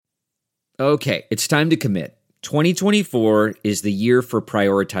Okay, it's time to commit. 2024 is the year for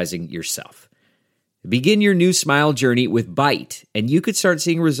prioritizing yourself. Begin your new smile journey with Byte, and you could start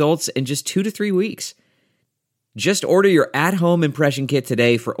seeing results in just 2 to 3 weeks. Just order your at-home impression kit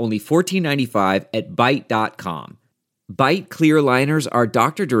today for only $14.95 at Byte.com. Byte clear liners are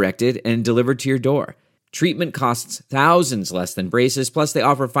doctor-directed and delivered to your door. Treatment costs thousands less than braces, plus they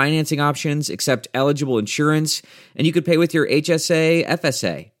offer financing options, accept eligible insurance, and you could pay with your HSA,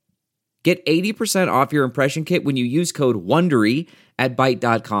 FSA. Get 80% off your impression kit when you use code WONDERY at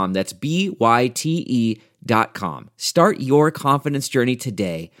Byte.com. That's BYTE.com. Start your confidence journey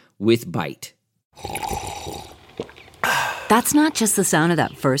today with Byte. That's not just the sound of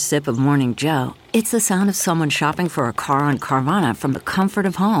that first sip of Morning Joe. It's the sound of someone shopping for a car on Carvana from the comfort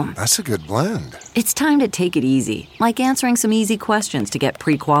of home. That's a good blend. It's time to take it easy, like answering some easy questions to get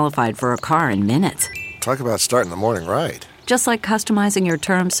pre-qualified for a car in minutes. Talk about starting the morning right. Just like customizing your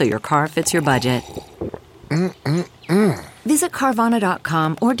terms so your car fits your budget. Visit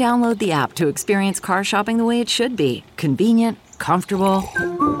Carvana.com or download the app to experience car shopping the way it should be. Convenient, comfortable.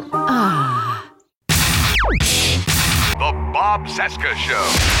 Ah. The Bob Cesca Show.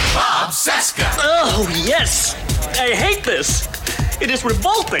 Bob Cesca. Oh, yes. I hate this. It is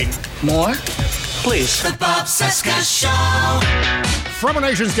revolting. More? Please. The Bob Cesca Show. From our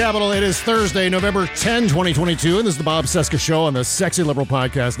nation's capital, it is Thursday, November 10, 2022, and this is the Bob Cesca Show on the Sexy Liberal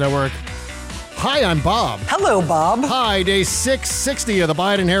Podcast Network. Hi, I'm Bob. Hello, Bob. Hi, day 660 of the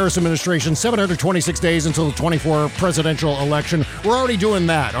Biden-Harris administration, 726 days until the 24 presidential election. We're already doing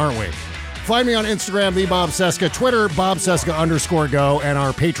that, aren't we? Find me on Instagram, the Bob Cesca, Twitter, BobCesca_go, and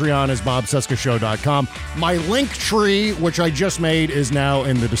our Patreon is BobCescaShow.com. My link tree, which I just made, is now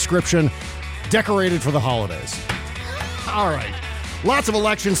in the description, decorated for the holidays. All right. Lots of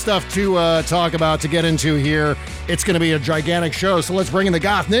election stuff to talk about, to get into here. It's going to be a gigantic show, so let's bring in the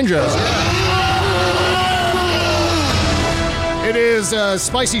Goth Ninjas. It is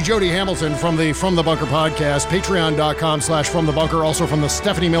Spicy Jody Hamilton from the Bunker podcast, patreon.com/FromTheBunker, also from the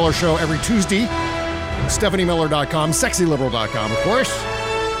Stephanie Miller Show every Tuesday, StephanieMiller.com, SexyLiberal.com, of course.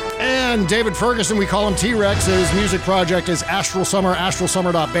 And David Ferguson, we call him T-Rex. His music project is Astral Summer,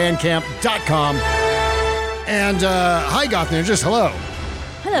 astralsummer.bandcamp.com. And hi, Goth Ninjas, hello.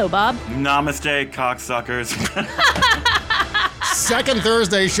 Hello, Bob. Namaste, cocksuckers. Second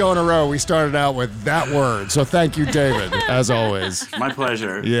Thursday show in a row, we started out with that word. So thank you, David, as always. My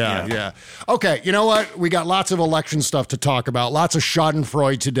pleasure. Yeah. Okay, you know what? We got lots of election stuff to talk about, lots of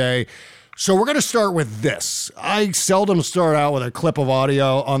schadenfreude today. So we're going to start with this. I seldom start out with a clip of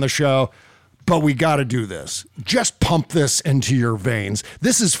audio on the show, but we got to do this. Just pump this into your veins.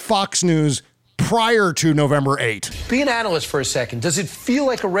 This is Fox News prior to November 8th. Be an analyst for a second. Does it feel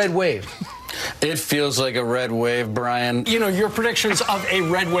like a red wave? It feels like a red wave, Brian. You know, your predictions of a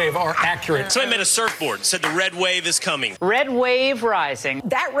red wave are accurate. Somebody made a surfboard, said the red wave is coming. Red wave rising.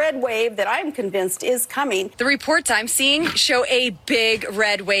 That red wave that I'm convinced is coming. The reports I'm seeing show a big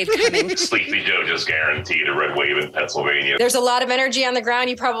red wave coming. Sleepy Joe just guaranteed a red wave in Pennsylvania. There's a lot of energy on the ground.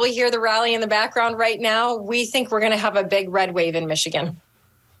 You probably hear the rally in the background right now. We think we're going to have a big red wave in Michigan.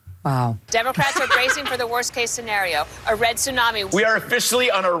 Wow. Democrats are bracing for the worst-case scenario, a red tsunami. We are officially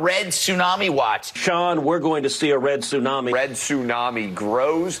on a red tsunami watch. Sean, we're going to see a red tsunami. Red tsunami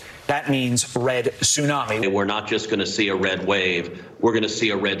grows. That means red tsunami. And we're not just going to see a red wave. We're going to see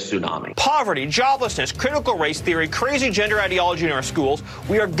a red tsunami. Poverty, joblessness, critical race theory, crazy gender ideology in our schools.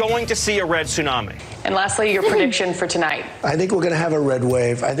 We are going to see a red tsunami. And lastly, your prediction for tonight. I think we're going to have a red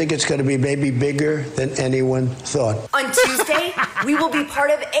wave. I think it's going to be maybe bigger than anyone thought. On Tuesday, we will be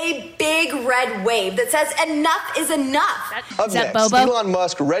part of a big red wave that says enough is enough. Up next, Bobo? Elon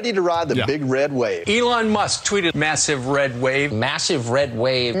Musk ready to ride the big red wave. Elon Musk tweeted massive red wave. Massive red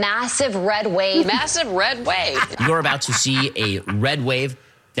wave. Massive red wave. Massive red wave. You're about to see a red wave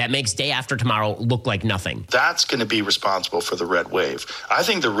that makes day after tomorrow look like nothing. That's going to be responsible for the red wave. I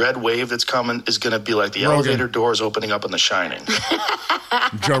think the red wave that's coming is going to be like the elevator doors opening up in The Shining.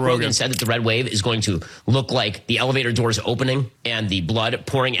 Joe Rogan said that the red wave is going to look like the elevator doors opening and the blood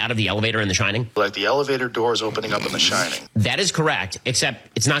pouring out of the elevator in The Shining. Like the elevator doors opening up in The Shining. That is correct, except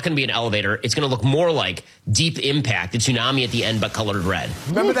it's not going to be an elevator. It's going to look more like Deep Impact, the tsunami at the end, but colored red.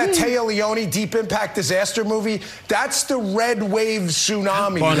 Remember that Taya Leone Deep Impact disaster movie? That's the red wave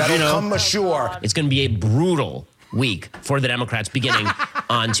tsunami that'll come ashore. It's going to be a brutal week for the Democrats beginning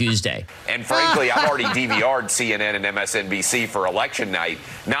on Tuesday. And frankly, I've already DVR'd CNN and MSNBC for election night,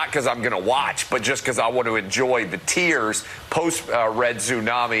 not because I'm going to watch, but just because I want to enjoy the tears post-red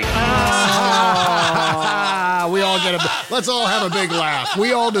tsunami. We all get let's all have a big laugh.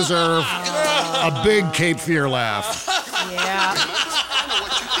 We all deserve a big Cape Fear laugh. Yeah.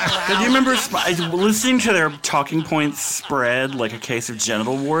 Do you remember listening to their talking points spread like a case of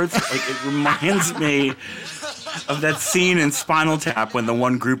genital warts? Like, it reminds me of that scene in Spinal Tap when the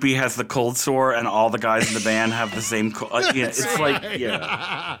one groupie has the cold sore and all the guys in the band have the same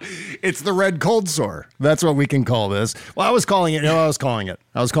It's the red cold sore. That's what we can call this. Well, I was calling it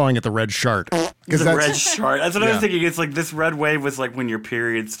the red Shart. The red Shart. That's what I was thinking. It's like this red wave was like when your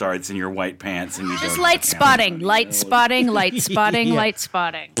period starts in your white pants and you just light spotting.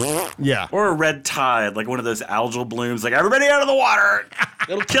 Yeah. Or a red tide, like one of those algal blooms, like everybody out of the water.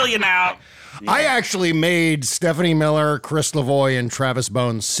 It'll kill you now. Yeah. I actually made Stephanie Miller, Chris Lavoie, and Travis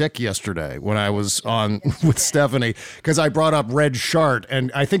Bones sick yesterday when I was on with Stephanie because I brought up red Shart,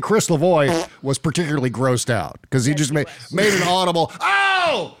 and I think Chris Lavoie was particularly grossed out because he just made an audible,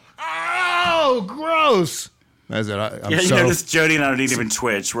 oh, gross. That's it. You notice Jody and I don't even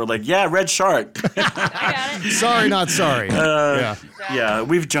twitch. We're like, yeah, red Shart. Sorry, not sorry. Yeah,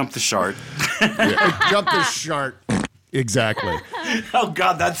 we've jumped the Shart. Jumped the Shart. Exactly. Oh,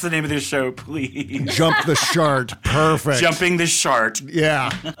 God, that's the name of the show, please. Jump the Shart. Perfect. Jumping the Shart. Yeah.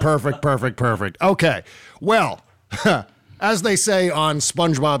 Perfect. Okay. Well, as they say on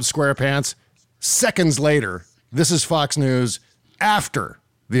SpongeBob SquarePants, seconds later, this is Fox News after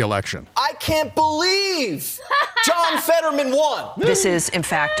the election. I can't believe John Fetterman won. This is, in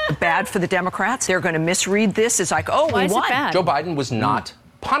fact, bad for the Democrats. They're going to misread this as like, oh, Why we won. Joe Biden was not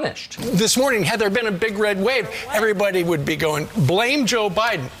punished. This morning, had there been a big red wave, everybody would be going, blame Joe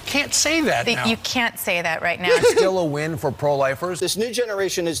Biden. Can't say that now. You can't say that right now. It's still a win for pro-lifers. This new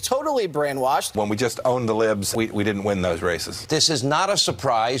generation is totally brainwashed. When we just owned the libs, we didn't win those races. This is not a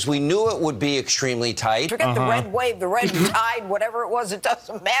surprise. We knew it would be extremely tight. Forget the red wave, the red tide, whatever it was, it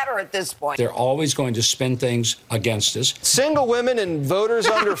doesn't matter at this point. They're always going to spin things against us. Single women and voters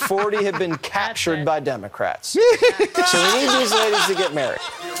under 40 have been captured by Democrats. So we need these ladies to get married.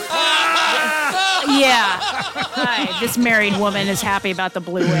 Yeah. Hi, this married woman is happy about the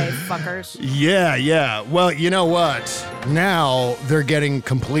blue wave, fuckers. Yeah. Well, you know what? Now they're getting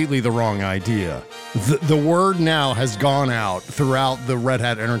completely the wrong idea. The word now has gone out throughout the Red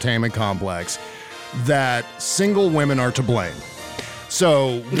Hat Entertainment Complex that single women are to blame.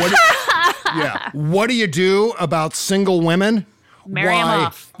 So what do you do about single women? Marry them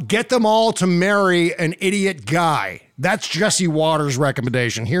off. Get them all to marry an idiot guy. That's Jesse Waters'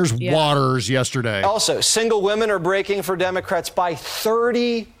 recommendation. Here's Waters yesterday. Also, single women are breaking for Democrats by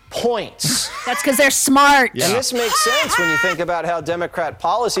 30 points. That's because they're smart. Yeah. And this makes sense when you think about how Democrat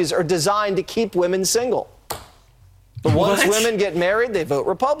policies are designed to keep women single. But once women get married, they vote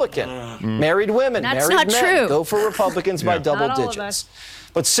Republican. Married women, That's married not men true. go for Republicans by double Not all of digits. us.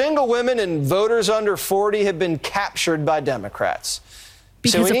 But single women and voters under 40 have been captured by Democrats.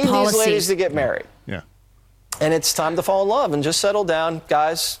 Because so we of need policy. these ladies to get married. Yeah. And it's time to fall in love and just settle down.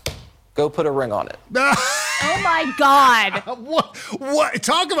 Guys, go put a ring on it. Oh, my God. What?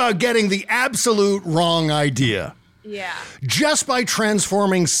 Talk about getting the absolute wrong idea. Yeah. Just by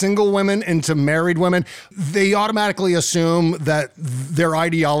transforming single women into married women, they automatically assume that their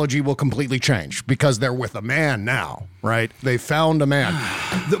ideology will completely change because they're with a man now, right? They found a man.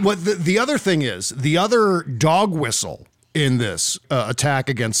 The other thing is, the other dog whistle in this attack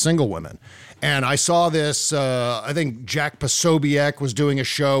against single women, and I saw this, I think Jack Posobiec was doing a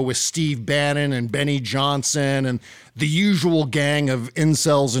show with Steve Bannon and Benny Johnson and the usual gang of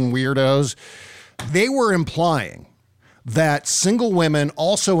incels and weirdos. They were implying that single women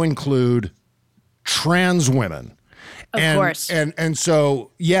also include trans women. Of course. And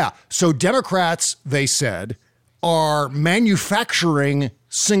so Democrats, they said, are manufacturing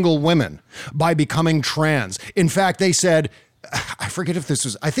single women by becoming trans. In fact, they said, I think this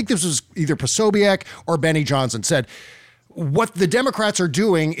was either Posobiec or Benny Johnson, said, what the Democrats are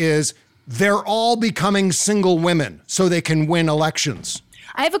doing is they're all becoming single women so they can win elections.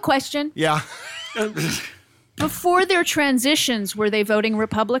 I have a question. Yeah. Before their transitions, were they voting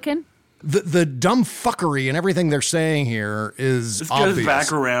Republican? The dumb fuckery and everything they're saying here is this obvious. goes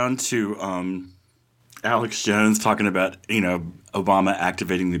back around to Alex Jones talking about, Obama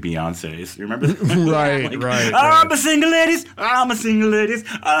activating the Beyoncés. You remember that? Right. I'm a single ladies.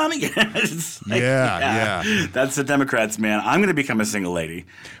 Yeah. That's the Democrats, man. I'm going to become a single lady.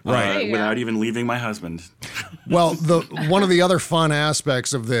 Right. Without even leaving my husband. Well, one of the other fun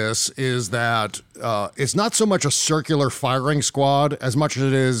aspects of this is that it's not so much a circular firing squad as much as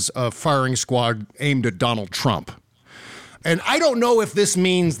it is a firing squad aimed at Donald Trump. And I don't know if this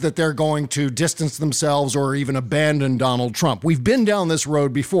means that they're going to distance themselves or even abandon Donald Trump. We've been down this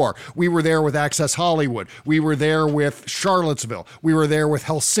road before. We were there with Access Hollywood. We were there with Charlottesville. We were there with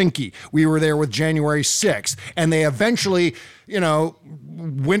Helsinki. We were there with January 6th. And they eventually,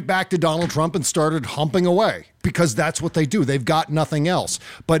 went back to Donald Trump and started humping away because that's what they do. They've got nothing else.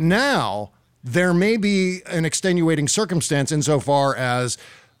 But now there may be an extenuating circumstance insofar as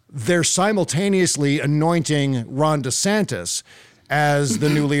they're simultaneously anointing Ron DeSantis as the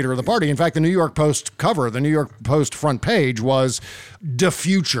new leader of the party. In fact, the New York Post cover, the New York Post front page was "The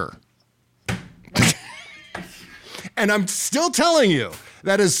Future." And I'm still telling you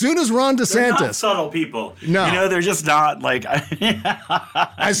that as soon as Ron DeSantis... They're not subtle people. No. They're just not like...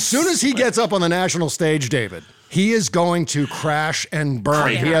 As soon as he gets up on the national stage, David, he is going to crash and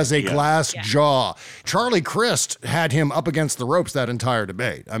burn. He has a glass jaw. Charlie Crist had him up against the ropes that entire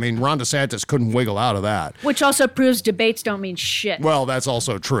debate. I mean, Ron DeSantis couldn't wiggle out of that. Which also proves debates don't mean shit. Well, that's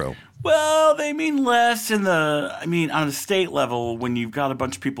also true. Well, they mean less on the state level when you've got a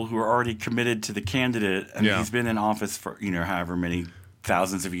bunch of people who are already committed to the candidate. I mean, he's been in office for, however many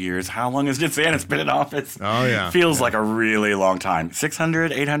thousands of years. How long has DeSantis been in office? Oh, yeah. Feels like a really long time.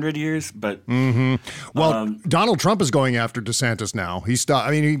 600, 800 years, but... Mm-hmm. Well, Donald Trump is going after DeSantis now. He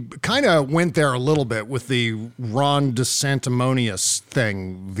kind of went there a little bit with the Ron DeSantimonious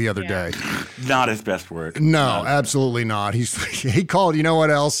thing the other day. Not his best work. No, absolutely not. He called, you know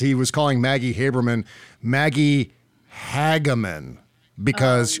what else? He was calling Maggie Haberman Maggie Hageman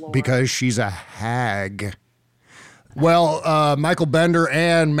because she's a hag. Well, Michael Bender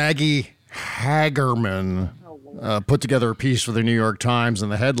and Maggie Hagerman put together a piece for the New York Times,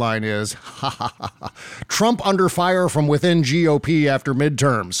 and the headline is, Trump under fire from within GOP after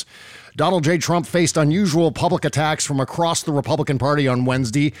midterms. Donald J. Trump faced unusual public attacks from across the Republican Party on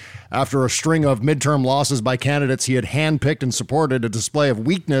Wednesday after a string of midterm losses by candidates he had handpicked and supported, a display of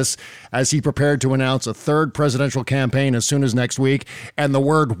weakness as he prepared to announce a third presidential campaign as soon as next week. And the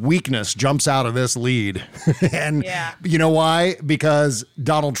word weakness jumps out of this lead. And you know why? Because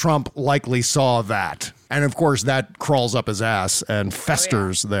Donald Trump likely saw that. And of course, that crawls up his ass and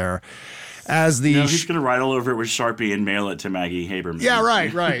festers there. He's going to write all over it with Sharpie and mail it to Maggie Haberman. Yeah,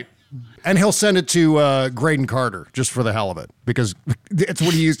 right. And he'll send it to Graydon Carter just for the hell of it, because it's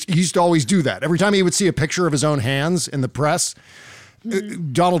what he used to always do that. Every time he would see a picture of his own hands in the press,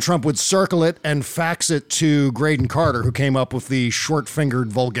 Donald Trump would circle it and fax it to Graydon Carter, who came up with the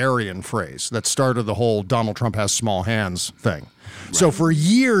short-fingered vulgarian phrase that started the whole Donald Trump has small hands thing. Right. So for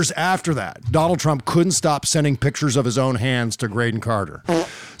years after that, Donald Trump couldn't stop sending pictures of his own hands to Graydon Carter.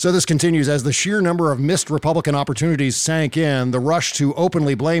 So this continues. As the sheer number of missed Republican opportunities sank in, the rush to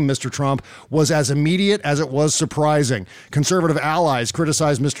openly blame Mr. Trump was as immediate as it was surprising. Conservative allies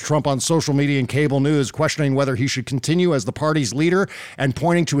criticized Mr. Trump on social media and cable news, questioning whether he should continue as the party's leader and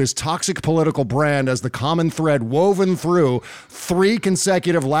pointing to his toxic political brand as the common thread woven through 3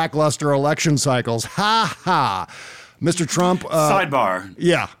 consecutive lackluster election cycles. Ha ha. Mr. Trump... Sidebar.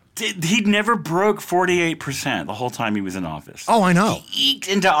 Yeah. He never broke 48% the whole time he was in office. Oh, I know. He eked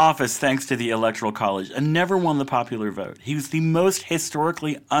into office thanks to the Electoral College and never won the popular vote. He was the most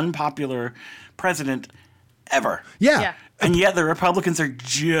historically unpopular president ever. Yeah. And yet the Republicans are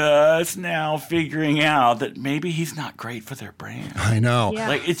just now figuring out that maybe he's not great for their brand. I know. Yeah.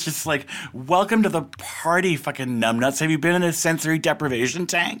 Like, it's just like, welcome to the party, fucking numbnuts. Have you been in a sensory deprivation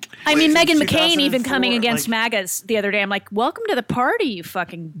tank? I mean, Meghan McCain even coming against MAGAs the other day. I'm like, welcome to the party, you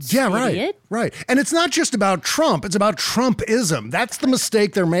fucking idiot. Right. And it's not just about Trump. It's about Trumpism. That's the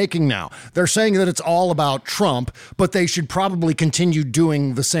mistake they're making now. They're saying that it's all about Trump, but they should probably continue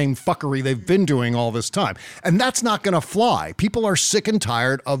doing the same fuckery they've been doing all this time. And that's not going to fly. People are sick and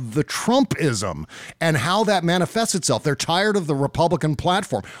tired of the Trumpism and how that manifests itself. They're tired of the Republican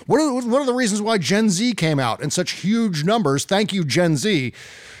platform. What are the reasons why Gen Z came out in such huge numbers? Thank you, Gen Z.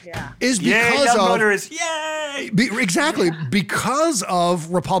 Yeah. Is because young of voters, yay! Exactly, because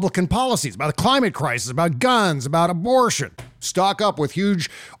of Republican policies about the climate crisis, about guns, about abortion. Stock up with huge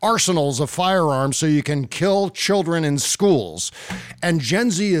arsenals of firearms so you can kill children in schools. And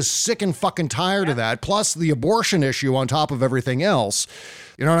Gen Z is sick and fucking tired of that. Plus the abortion issue on top of everything else.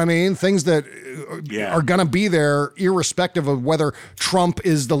 You know what I mean? Things that are going to be there irrespective of whether Trump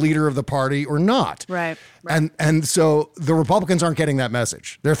is the leader of the party or not. Right. And so the Republicans aren't getting that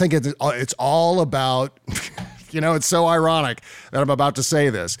message. They're thinking it's all about... it's so ironic that I'm about to say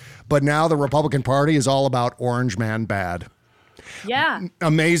this, but now the Republican Party is all about Orange Man bad. Yeah.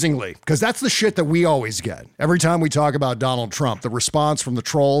 Amazingly, because that's the shit that we always get. Every time we talk about Donald Trump, the response from the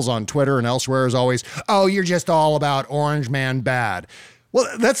trolls on Twitter and elsewhere is always, oh, you're just all about Orange Man bad. Well,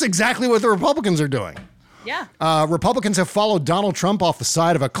 that's exactly what the Republicans are doing. Yeah. Republicans have followed Donald Trump off the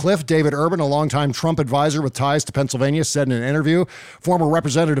side of a cliff. David Urban, a longtime Trump advisor with ties to Pennsylvania, said in an interview. Former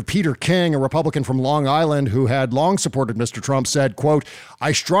Representative Peter King, a Republican from Long Island who had long supported Mr. Trump, said, quote,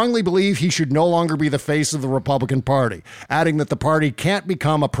 I strongly believe he should no longer be the face of the Republican Party, adding that the party can't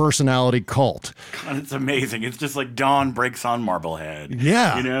become a personality cult. God, it's amazing. It's just like dawn breaks on Marblehead.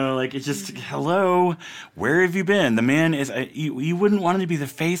 Yeah. You know, like it's just, hello, where have you been? The man is, you wouldn't want him to be the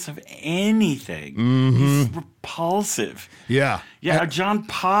face of anything. Mm-hmm. He's repulsive. Yeah. Yeah, John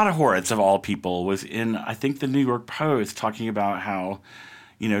Podhoretz, of all people, was in, I think, the New York Post talking about how,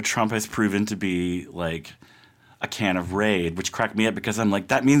 you know, Trump has proven to be like a can of Raid, which cracked me up because I'm like,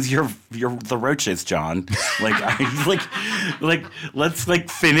 that means you're the roaches, John. Like, let's like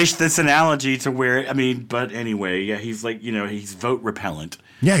finish this analogy to where, I mean, but anyway, yeah, he's like, you know, he's vote repellent.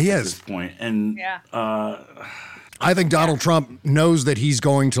 Yeah, he is. At this point. And I think Donald Trump knows that he's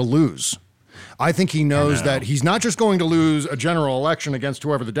going to lose. I think he knows that he's not just going to lose a general election against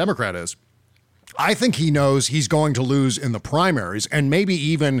whoever the Democrat is. I think he knows he's going to lose in the primaries and maybe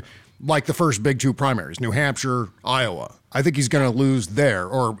even like the first big two primaries, New Hampshire, Iowa. I think he's going to lose there,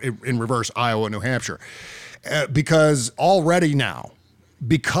 or in reverse, Iowa, New Hampshire. Because already now,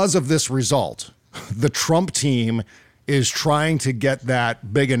 because of this result, the Trump team is trying to get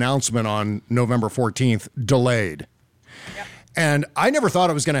that big announcement on November 14th delayed. And I never thought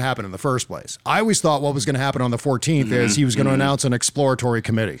it was going to happen in the first place. I always thought what was going to happen on the 14th is he was going to announce an exploratory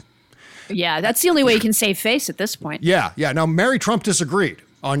committee. Yeah, that's the only way you can save face at this point. Yeah. Now, Mary Trump disagreed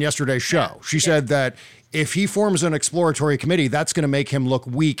on yesterday's show. She said that if he forms an exploratory committee, that's going to make him look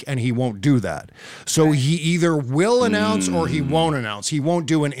weak, and he won't do that. So he either will announce or he won't announce. He won't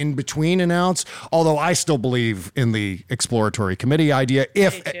do an in-between announce, although I still believe in the exploratory committee idea,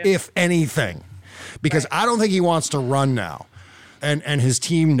 if anything, because I don't think he wants to run now. And his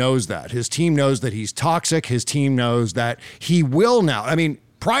team knows that. His team knows that he's toxic. His team knows that he will now. I mean,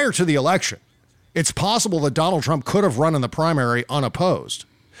 prior to the election, it's possible that Donald Trump could have run in the primary unopposed.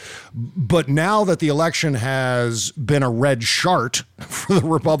 But now that the election has been a red Shart for the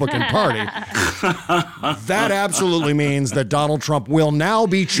Republican Party, that absolutely means that Donald Trump will now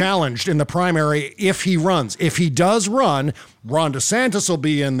be challenged in the primary if he runs. If he does run, Ron DeSantis will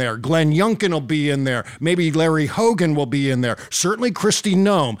be in there. Glenn Youngkin will be in there. Maybe Larry Hogan will be in there. Certainly Kristi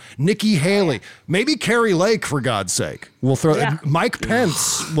Noem, Nikki Haley, maybe Carrie Lake, for God's sake. We'll throw Mike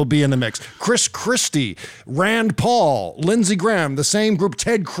Pence will be in the mix. Chris Christie, Rand Paul, Lindsey Graham, the same group.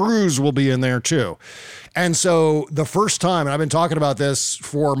 Ted Cruz will be in there too. And so the first time, and I've been talking about this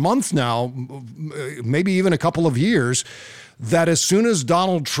for months now, maybe even a couple of years, that as soon as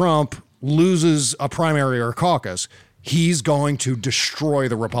Donald Trump loses a primary or a caucus, he's going to destroy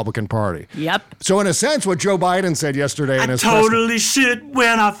the Republican Party. Yep. So in a sense, what Joe Biden said yesterday in his totally shit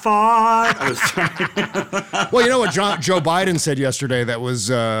when I thought. Well, you know what Joe Biden said yesterday that was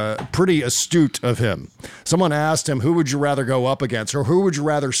pretty astute of him. Someone asked him, who would you rather go up against, or who would you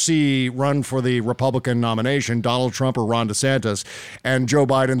rather see run for the Republican nomination, Donald Trump or Ron DeSantis? And Joe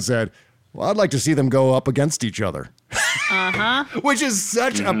Biden said, well, I'd like to see them go up against each other. Which is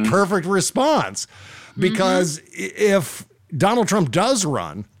such a perfect response. Because if Donald Trump does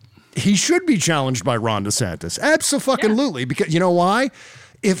run, he should be challenged by Ron DeSantis. Abso-fucking-lutely. Because you know why?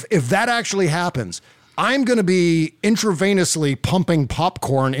 If that actually happens, I'm going to be intravenously pumping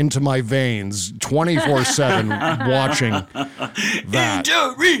popcorn into my veins 24/7 watching that.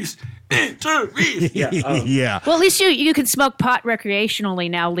 Yeah. Well, at least you can smoke pot recreationally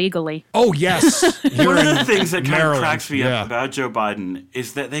now legally. Oh, yes. One of the things that kind Maryland. of cracks me up about Joe Biden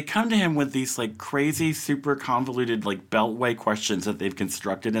is that they come to him with these like crazy, super convoluted like beltway questions that they've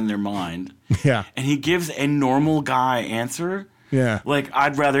constructed in their mind. Yeah. And he gives a normal guy answer. Yeah. Like,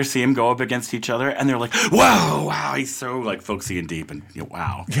 I'd rather see him go up against each other, and they're like, wow, he's so, like, folksy and deep, and, you know,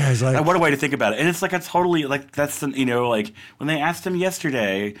 wow. Yeah, he's like... what a way to think about it. And it's like a totally, like, that's, you know, like, when they asked him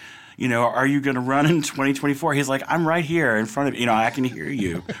yesterday, you know, are you going to run in 2024? He's like, I'm right here in front of you. You know, I can hear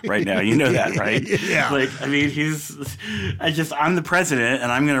you right now. You know that, right? Yeah. Like, I mean, I'm the president,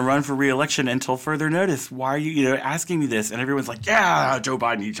 and I'm going to run for re-election until further notice. Why are you, you know, asking me this? And everyone's like, yeah, Joe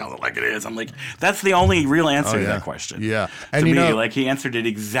Biden, you tell it like it is. I'm like, that's the only real answer to that question. Yeah. And to me, like, he answered it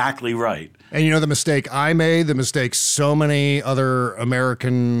exactly right. And you know the mistake I made, the mistake so many other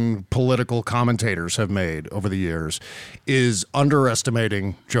American political commentators have made over the years, is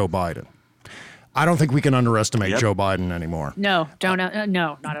underestimating Joe Biden. I don't think we can underestimate Joe Biden anymore. No, don't.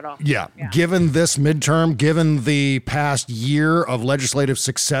 No, not at all. Yeah. Given this midterm, given the past year of legislative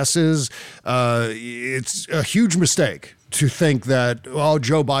successes, it's a huge mistake to think that,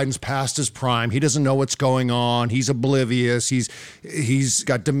 Joe Biden's past his prime. He doesn't know what's going on. He's oblivious. He's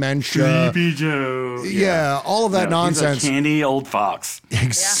got dementia. Sleepy Joe. Yeah, all of that nonsense. He's a candy old fox.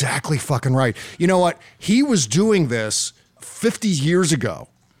 Exactly fucking right. You know what? He was doing this 50 years ago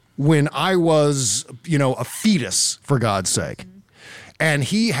when I was, a fetus, for God's sake. And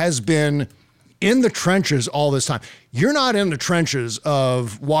he has been in the trenches all this time. You're not in the trenches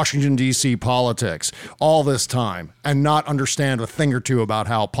of Washington, D.C. politics all this time and not understand a thing or two about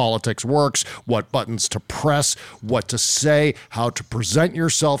how politics works, what buttons to press, what to say, how to present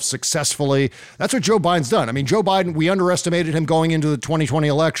yourself successfully. That's what Joe Biden's done. I mean, Joe Biden, we underestimated him going into the 2020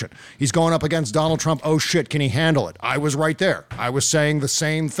 election. He's going up against Donald Trump. Oh, shit, can he handle it? I was right there. I was saying the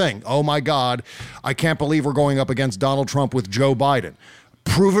same thing. Oh, my God, I can't believe we're going up against Donald Trump with Joe Biden.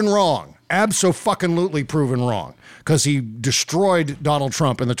 Proven wrong. Abso-fucking-lutely proven wrong, because he destroyed Donald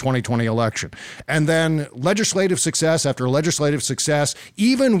Trump in the 2020 election. And then legislative success after legislative success,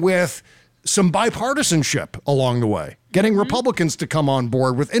 even with some bipartisanship along the way, getting Republicans to come on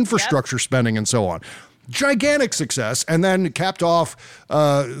board with infrastructure spending and so on. Gigantic success. And then capped off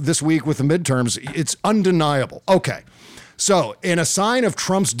this week with the midterms. It's undeniable. Okay. So in a sign of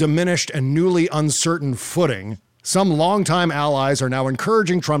Trump's diminished and newly uncertain footing, some longtime allies are now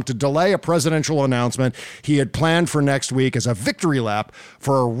encouraging Trump to delay a presidential announcement he had planned for next week as a victory lap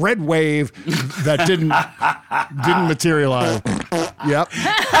for a red wave that didn't materialize. Yep.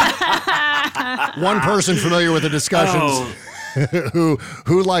 One person familiar with the discussions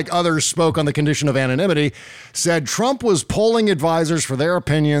who, like others, spoke on the condition of anonymity, said Trump was polling advisors for their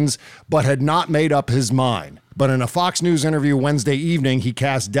opinions but had not made up his mind. But in a Fox News interview Wednesday evening, he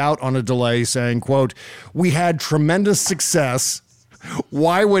cast doubt on a delay, saying, quote, "We had tremendous success.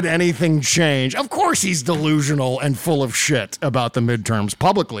 Why would anything change?" Of course he's delusional and full of shit about the midterms,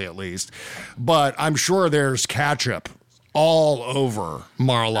 publicly at least. But I'm sure there's ketchup all over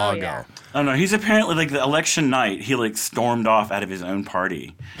Mar-a-Lago. Oh, yeah. Oh, no, he's apparently, like, the election night, he, like, stormed off out of his own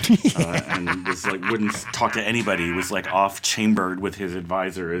party and was, like, wouldn't talk to anybody. He was, like, off-chambered with his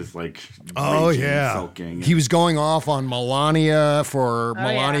advisors, like, raging and sulking. He was going off on Melania for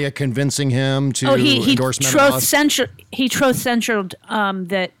Melania convincing him to endorse menopause. He truth-censured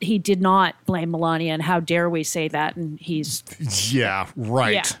that he did not blame Melania, and how dare we say that, and he's... Yeah,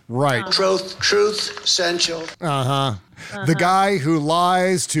 right. Truth, central. Uh-huh. The guy who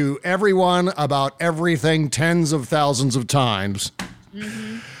lies to everyone about everything tens of thousands of times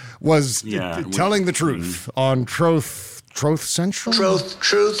was telling the truth on Truth Central?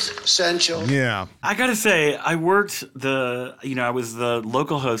 Truth Central. Yeah. I gotta say, I was the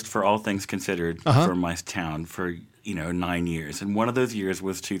local host for All Things Considered for my town for, 9 years. And one of those years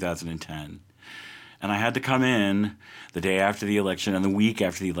was 2010. And I had to come in the day after the election and the week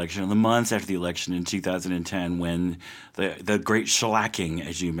after the election and the months after the election in 2010 when the great shellacking,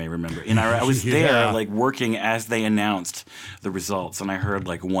 as you may remember. And I was there, like, working as they announced the results. And I heard,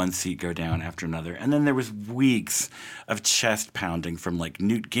 like, one seat go down after another. And then there was weeks of chest pounding from, like,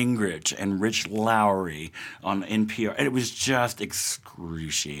 Newt Gingrich and Rich Lowry on NPR. And it was just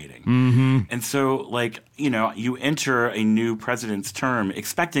excruciating. Mm-hmm. And so, like, you enter a new president's term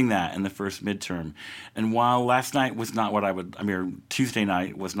expecting that in the first midterm. And while last night was not what Tuesday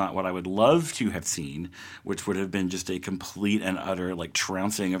night was not what I would love to have seen, which would have been just a complete and utter, like,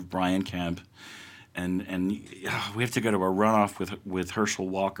 trouncing of Brian Kemp. And we have to go to a runoff with Herschel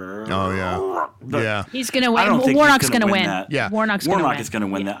Walker. Oh, yeah. Yeah. He's going to win. Warnock's going to win. Yeah. Warnock is going to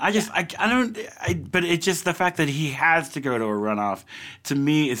win that. But it's just the fact that he has to go to a runoff, to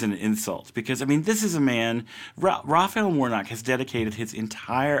me, is an insult. Because, this is a man, Raphael Warnock has dedicated his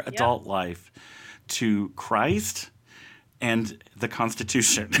entire adult life to Christ and the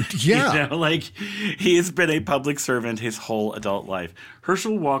Constitution. Yeah. He has been a public servant his whole adult life.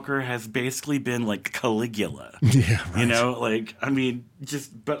 Herschel Walker has basically been like Caligula. Yeah, right.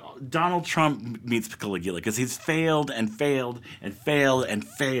 But Donald Trump meets Caligula because he's failed and failed and failed and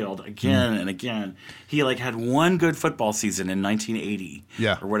failed again and again. He had one good football season in 1980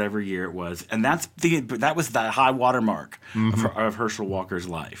 or whatever year it was. And that was the high watermark of Herschel Walker's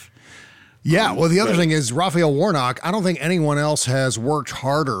life. Yeah, well, the other thing is Raphael Warnock, I don't think anyone else has worked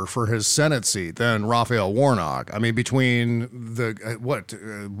harder for his Senate seat than Raphael Warnock. Between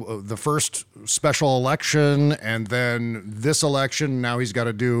the first special election and then this election, now he's got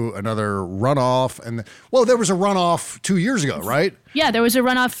to do another runoff. And there was a runoff 2 years ago, right? Yeah, there was a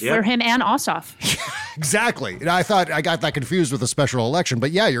runoff for him and Ossoff. Exactly. And I thought I got that confused with a special election,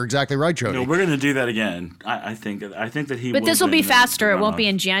 but yeah, you're exactly right, Jody. No, we're going to do that again. I think that he. But this will be faster. It won't runoff. be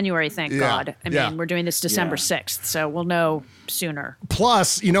in January, thank God. I mean, we're doing this December 6th, so we'll know sooner.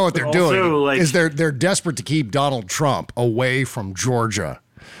 Plus, you know what they're also, doing like- is they're desperate to keep Donald Trump away from Georgia.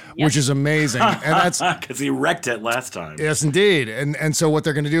 Yes. Which is amazing. And that's because he wrecked it last time. Yes, indeed. And so what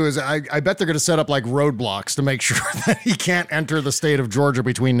they're going to do is I bet they're going to set up like roadblocks to make sure that he can't enter the state of Georgia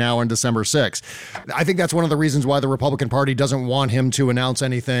between now and December 6th. I think that's one of the reasons why the Republican Party doesn't want him to announce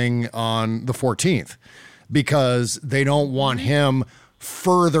anything on the 14th, because they don't want him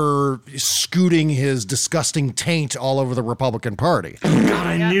further scooting his disgusting taint all over the Republican Party. God,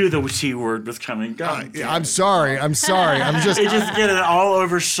 I knew the T word was coming. God, I'm sorry. I'm just I just get it all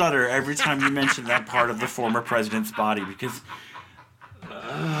over shudder every time you mention that part of the former president's body because.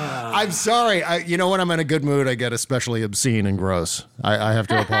 I'm sorry. You know, when I'm in a good mood, I get especially obscene and gross. I have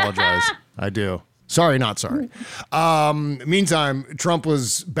to apologize. I do. Sorry, not sorry. Meantime, Trump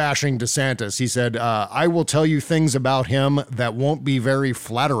was bashing DeSantis. He said, I will tell you things about him that won't be very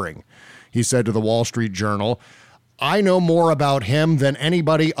flattering, he said to the Wall Street Journal. I know more about him than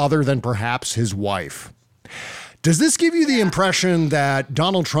anybody other than perhaps his wife. Does this give you the impression that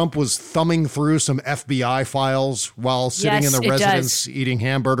Donald Trump was thumbing through some FBI files while sitting in the residence eating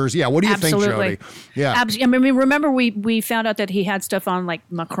hamburgers? Yeah, what do you think, Jody? Yeah. I mean, remember we found out that he had stuff on like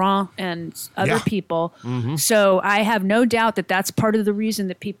Macron and other people. Mm-hmm. So I have no doubt that that's part of the reason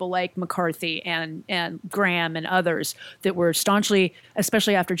that people like McCarthy and Graham and others that were staunchly,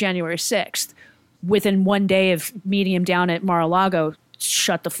 especially after January 6th, within one day of meeting him down at Mar-a-Lago,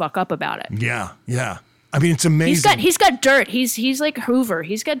 shut the fuck up about it. Yeah, yeah. I mean, it's amazing. He's got dirt. He's like Hoover.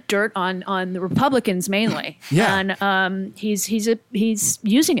 He's got dirt on the Republicans mainly. Yeah. And he's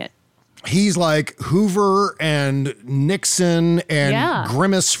using it. He's like Hoover and Nixon and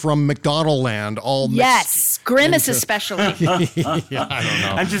Grimace from McDonald Land all mixed. Yes, Grimace especially. Yeah, I don't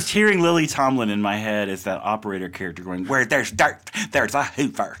know. I'm just hearing Lily Tomlin in my head as that operator character going, where there's dirt, there's a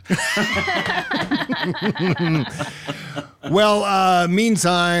Hoover. Well,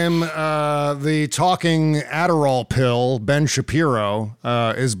 meantime, the talking Adderall pill, Ben Shapiro,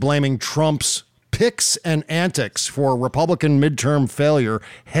 is blaming Trump's picks and antics for Republican midterm failure.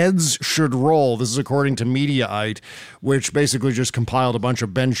 Heads should roll. This is according to Mediaite, which basically just compiled a bunch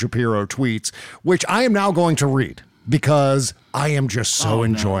of Ben Shapiro tweets, which I am now going to read because I am just so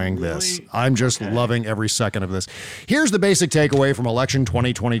enjoying this. I'm just loving every second of this. Here's the basic takeaway from election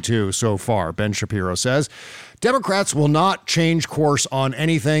 2022 so far. Ben Shapiro says, Democrats will not change course on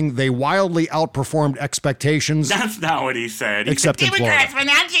anything. They wildly outperformed expectations. That's not what he said. Except in Florida. Democrats will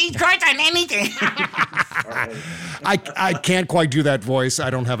not change course on anything. I can't quite do that voice.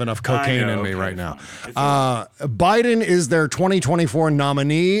 I don't have enough cocaine in me right now. Biden is their 2024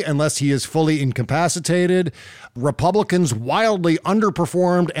 nominee unless he is fully incapacitated. Republicans wildly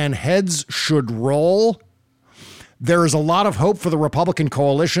underperformed and heads should roll. There is a lot of hope for the Republican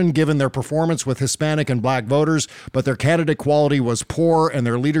coalition given their performance with Hispanic and black voters, but their candidate quality was poor and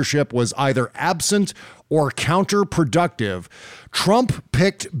their leadership was either absent or counterproductive. Trump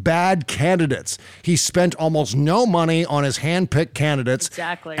picked bad candidates. He spent almost no money on his hand-picked candidates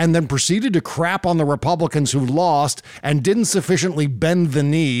and then proceeded to crap on the Republicans who lost and didn't sufficiently bend the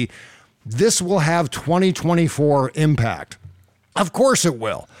knee. This will have 2024 impact. Of course it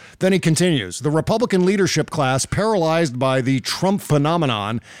will. Then he continues, the Republican leadership class, paralyzed by the Trump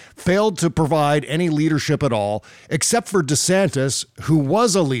phenomenon, failed to provide any leadership at all, except for DeSantis, who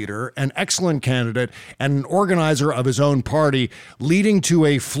was a leader, an excellent candidate, and an organizer of his own party, leading to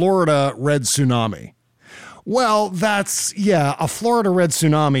a Florida red tsunami. Well, that's, a Florida red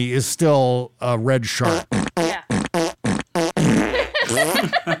tsunami is still a red shark. Yeah.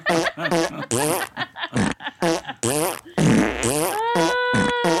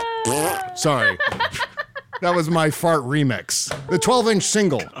 Sorry. That was my fart remix. The 12-inch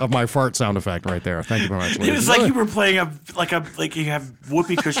single of my fart sound effect right there. Thank you very much. It was like you were playing like you have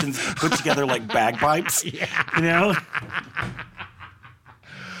whoopee cushions put together like bagpipes. You know?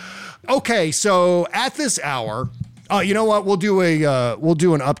 Okay, so at this hour, you know what? We'll do an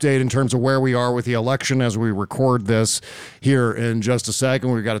update in terms of where we are with the election as we record this here in just a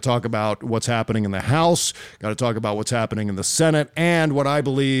second. We've got to talk about what's happening in the House, got to talk about what's happening in the Senate, and what I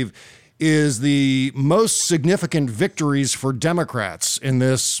believe is the most significant victories for Democrats in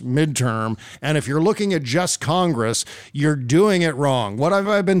this midterm. And if you're looking at just Congress, you're doing it wrong. What have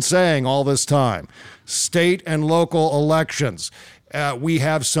I been saying all this time? State and local elections. We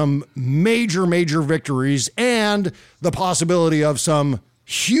have some major victories and the possibility of some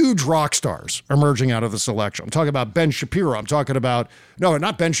huge rock stars emerging out of this election. I'm talking about Ben Shapiro. I'm talking about, no,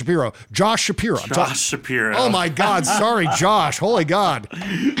 not Ben Shapiro, Josh Shapiro. Shapiro. Oh my God. Sorry, Josh. Holy God.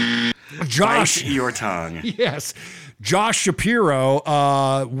 Josh. Bite your tongue. Yes. Josh Shapiro,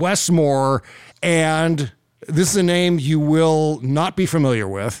 Westmore, and this is a name you will not be familiar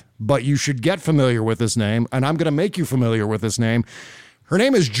with, but you should get familiar with this name, and I'm going to make you familiar with this name. Her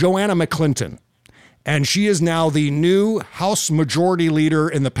name is Joanna McClinton. And she is now the new House Majority Leader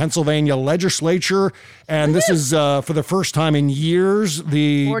in the Pennsylvania legislature. And this is for the first time in years,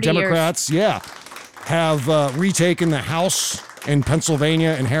 the Democrats, have retaken the House in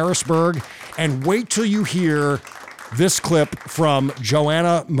Pennsylvania in Harrisburg. And wait till you hear this clip from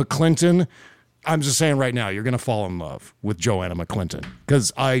Joanna McClinton. I'm just saying right now, you're going to fall in love with Joanna McClinton,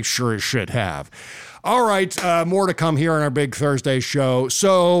 because I sure as shit have. All right, more to come here on our big Thursday show.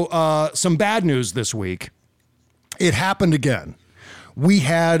 So some bad news this week. It happened again. We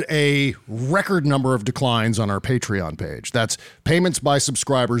had a record number of declines on our Patreon page. That's payments by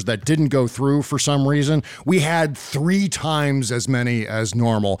subscribers that didn't go through for some reason. We had 3 times as many as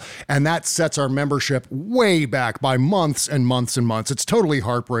normal, and that sets our membership way back by months and months and months. It's totally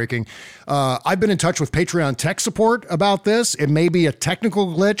heartbreaking. I've been in touch with Patreon tech support about this. It may be a technical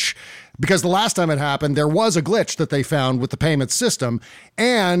glitch, because the last time it happened, there was a glitch that they found with the payment system.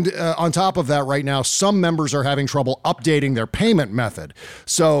 And on top of that, right now, some members are having trouble updating their payment method.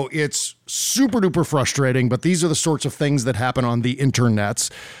 So it's super duper frustrating, but these are the sorts of things that happen on the internets.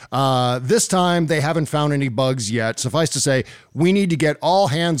 This time, they haven't found any bugs yet. Suffice to say, we need to get all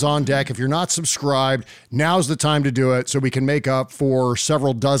hands on deck. If you're not subscribed, now's the time to do it so we can make up for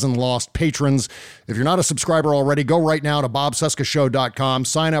several dozen lost patrons. If you're not a subscriber already, go right now to bobcescashow.com.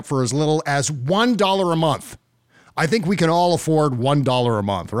 Sign up for as little as $1 a month. I think we can all afford $1 a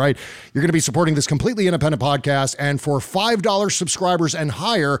month, right? You're going to be supporting this completely independent podcast. And for $5 subscribers and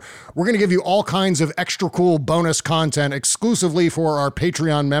higher, we're going to give you all kinds of extra cool bonus content exclusively for our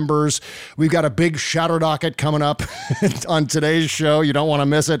Patreon members. We've got a big shadow docket coming up on today's show. You don't want to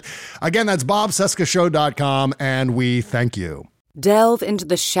miss it. Again, that's bobcescashow.com, and we thank you. Delve into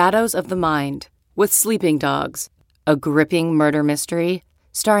the shadows of the mind with Sleeping Dogs, a gripping murder mystery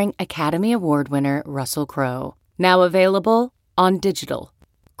starring Academy Award winner Russell Crowe. Now available on digital.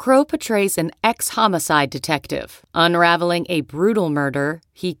 Crowe portrays an ex-homicide detective unraveling a brutal murder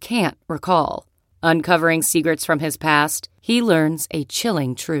he can't recall. Uncovering secrets from his past, he learns a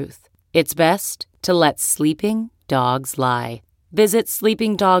chilling truth. It's best to let sleeping dogs lie. Visit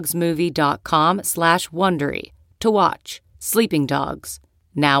sleepingdogsmovie.com/Wondery to watch Sleeping Dogs,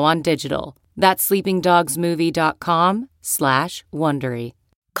 now on digital. That's sleepingdogsmovie.com/Wondery.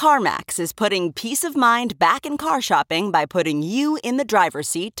 CarMax is putting peace of mind back in car shopping by putting you in the driver's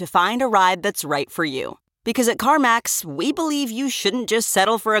seat to find a ride that's right for you. Because at CarMax, we believe you shouldn't just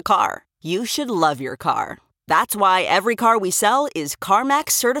settle for a car. You should love your car. That's why every car we sell is CarMax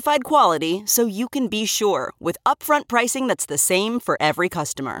certified quality, so you can be sure with upfront pricing that's the same for every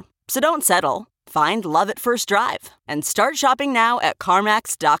customer. So don't settle. Find love at first drive and start shopping now at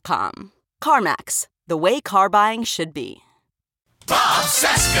CarMax.com. CarMax, the way car buying should be. Bob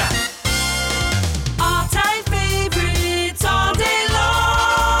Cesca. All-time favorites all day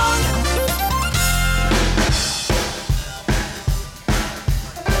long.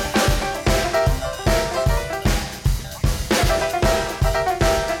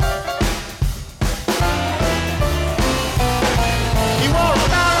 He wore a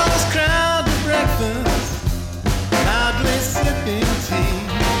Barrow's crown to breakfast, loudly sipping tea.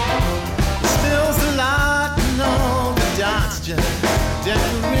 He spills the light and all the dots just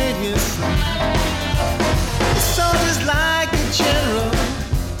decorate his sleeve. The soldiers like a general,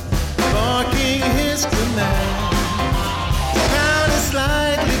 barking his command. The crowd is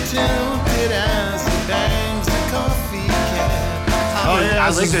slightly tilted as he bangs the coffee can. Oh, yeah, I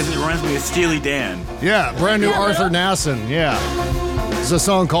like this. It reminds me of Steely Dan. Yeah, brand new Arthur Nasson. Yeah. This is a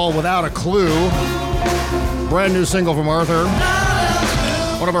song called Without a Clue. Brand new single from Arthur.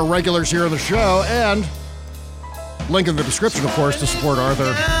 One of our regulars here on the show. And link in the description, of course, to support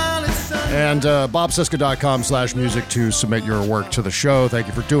Arthur. And bobcesca.com/music to submit your work to the show. Thank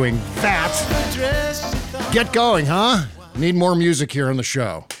you for doing that. Get going, huh? Need more music here on the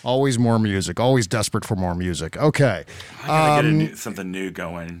show. Always more music. Always desperate for more music. Okay. I gotta get something new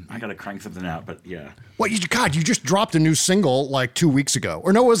going. I gotta crank something out, but yeah. What? You just dropped a new single like 2 weeks ago.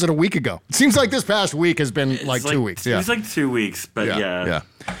 Or no, was it a week ago? It seems like this past week has been like 2 weeks. Yeah. It's like 2 weeks, but yeah.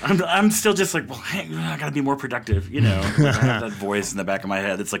 I'm still just like, well, hey, I gotta be more productive, you know. Like I have that voice in the back of my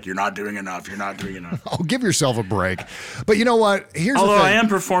head that's like, you're not doing enough. You're not doing enough. Oh, give yourself a break. But you know what? Here's Although the thing. I am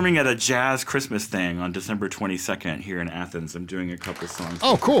performing at a jazz Christmas thing on December 22nd here in Athens. I'm doing a couple songs.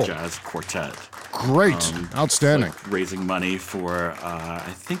 Oh, with cool. a jazz quartet. Great. Outstanding. Like raising money for,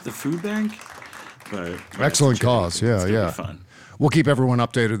 I think, the food bank. But Excellent cause. Yeah, Be yeah. fun. We'll keep everyone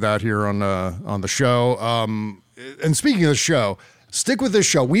updated that here on the show. And speaking of the show, stick with this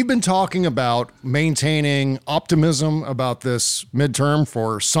show. We've been talking about maintaining optimism about this midterm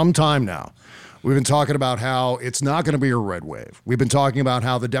for some time now. We've been talking about how it's not going to be a red wave. We've been talking about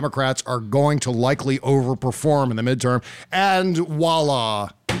how the Democrats are going to likely overperform in the midterm, and voila,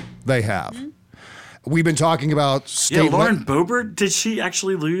 they have. Mm-hmm. We've been talking about state. Lauren Boebert, did she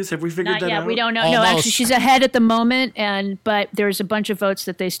actually lose? Have we figured that out? We don't know. Almost. No, actually, she's ahead at the moment, but there's a bunch of votes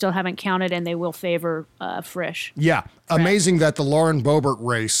that they still haven't counted, and they will favor Frisch. Yeah. Amazing that the Lauren Boebert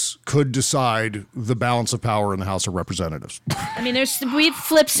race could decide the balance of power in the House of Representatives. I mean, we've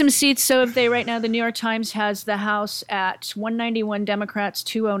flipped some seats. So if they right now, the New York Times has the House at 191 Democrats,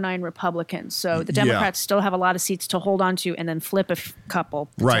 209 Republicans. So the Democrats still have a lot of seats to hold on to and then flip a couple,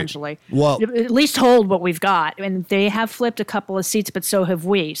 potentially. Right. Well, at least hold what we've got. And they have flipped a couple of seats, but so have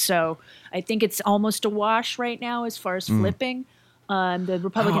we. So I think it's almost a wash right now as far as flipping. The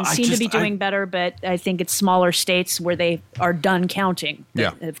Republicans seem to be doing better, but I think it's smaller states where they are done counting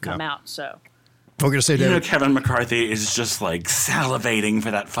that have come out. So we're going to say, David. Kevin McCarthy is just like salivating for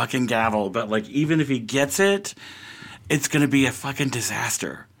that fucking gavel. But like, even if he gets it, it's going to be a fucking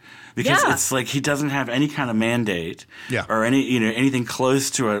disaster. Because it's like he doesn't have any kind of mandate or anything close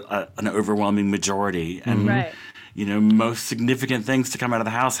to an overwhelming majority. And, most significant things to come out of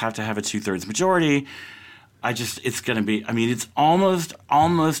the House have to have a 2/3 majority. It's going to be, it's almost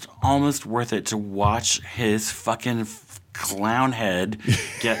worth it to watch his fucking clown head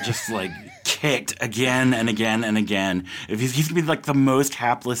get just like kicked again and again and again. If he's going to be like the most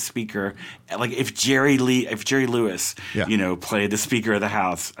hapless speaker, like if Jerry Lewis, played the Speaker of the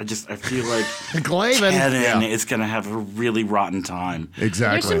House, I feel like Kevin is going to have a really rotten time.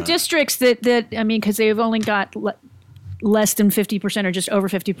 Exactly. There's some districts that because they've only got less than 50% or just over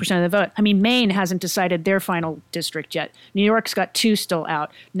 50% of the vote. Maine hasn't decided their final district yet. New York's got 2 still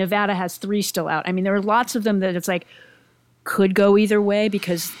out. Nevada has 3 still out. There are lots of them that it's like could go either way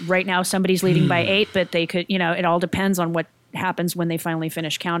because right now somebody's leading by 8, but they could, it all depends on what happens when they finally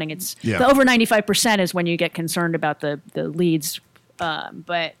finish counting. It's the over 95% is when you get concerned about the leads.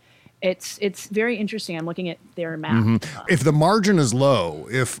 But it's very interesting. I'm looking at their map. Mm-hmm. If the margin is low,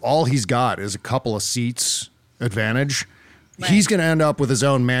 if all he's got is a couple of seats advantage, he's going to end up with his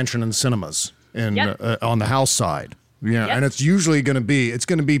own mansion and cinemas on the House side. And it's usually going to be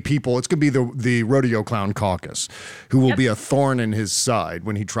people. It's going to be the rodeo clown caucus who will be a thorn in his side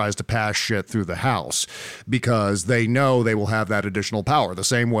when he tries to pass shit through the House because they know they will have that additional power. The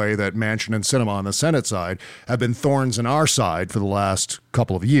same way that mansion and cinema on the Senate side have been thorns in our side for the last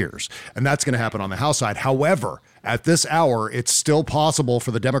couple of years. And that's going to happen on the House side. However, at this hour, it's still possible for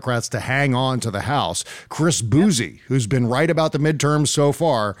the Democrats to hang on to the House. Chris Boozy, who's been right about the midterms so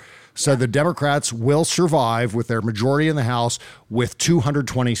far, said the Democrats will survive with their majority in the House with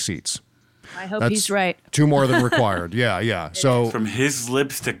 220 seats. I hope he's right. 2 more than required. Yeah. So from his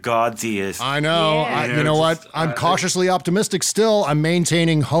lips to God's ears. I know. Yeah. You know what? I'm cautiously optimistic still. I'm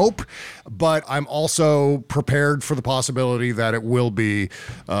maintaining hope, but I'm also prepared for the possibility that it will be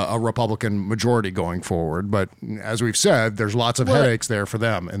a Republican majority going forward. But as we've said, there's lots of headaches there for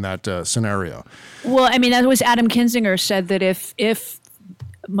them in that scenario. Well, that was Adam Kinzinger said that if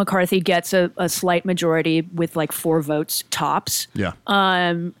McCarthy gets a slight majority with like 4 votes tops,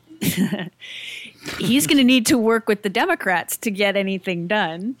 he's going to need to work with the Democrats to get anything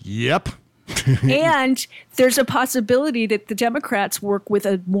done. Yep. And there's a possibility that the Democrats work with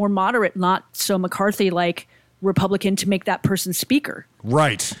a more moderate, not so McCarthy-like Republican to make that person speaker.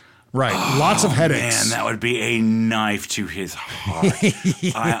 Right. Lots of headaches. Man, that would be a knife to his heart.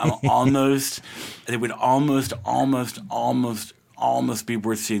 It would almost be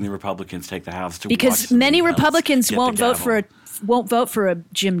worth seeing the Republicans take the House because many Republicans won't vote for a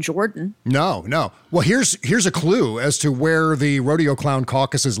Jim Jordan. No. Well, here's a clue as to where the Rodeo Clown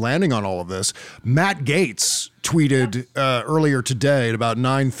Caucus is landing on all of this. Matt Gaetz tweeted earlier today at about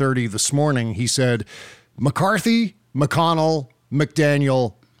 9:30 this morning. He said, McCarthy, McConnell,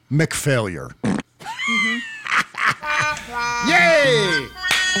 McDaniel, McFailure. Yay!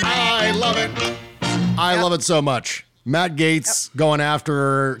 I love it. I love it so much. Matt Gaetz going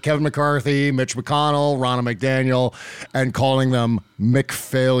after Kevin McCarthy, Mitch McConnell, Ronna McDaniel, and calling them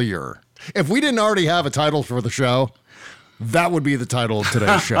McFailure. If we didn't already have a title for the show, that would be the title of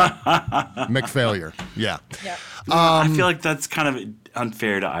today's show. McFailure. Yeah. I feel like that's kind of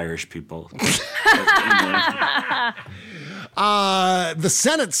unfair to Irish people. The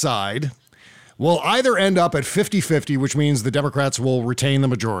Senate side, will either end up at 50-50, which means the Democrats will retain the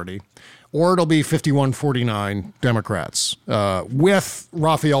majority, or it'll be 51-49 Democrats, with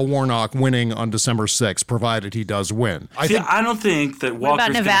Raphael Warnock winning on December 6th, provided he does win. I don't think that Walker's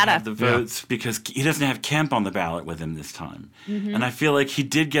going to have the votes because he doesn't have Kemp on the ballot with him this time. Mm-hmm. And I feel like he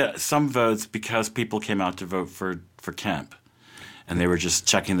did get some votes because people came out to vote for Kemp. And they were just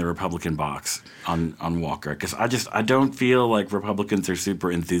checking the Republican box on Walker. Because I don't feel like Republicans are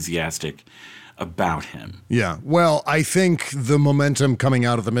super enthusiastic about him. Yeah. Well, I think the momentum coming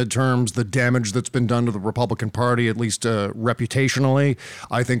out of the midterms, the damage that's been done to the Republican Party, at least reputationally,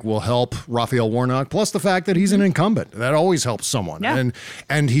 I think will help Raphael Warnock. Plus the fact that he's an incumbent. That always helps someone. Yeah.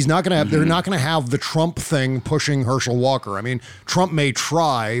 And he's not going to have, they're not going to have the Trump thing pushing Herschel Walker. I mean, Trump may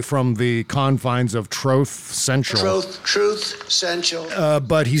try from the confines of Truth Central. Truth Central.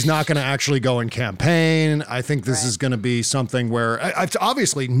 But he's not going to actually go and campaign. I think this is going to be something where, it's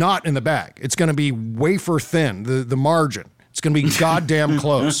obviously not in the bag. It's going to be wafer thin, the margin. It's going to be goddamn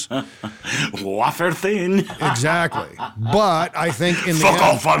close. Wafer thin. Exactly. But I think in the Fuck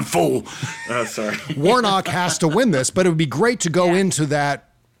off, I'm full. Sorry. Warnock has to win this, but it would be great to go into that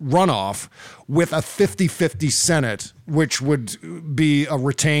runoff with a 50-50 Senate, which would be a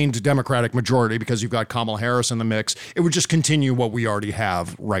retained Democratic majority because you've got Kamala Harris in the mix. It would just continue what we already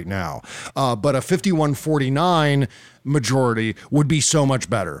have right now. But a 51-49 majority would be so much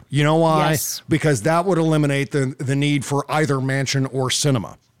better. You know why? Yes. Because that would eliminate the need for either Manchin or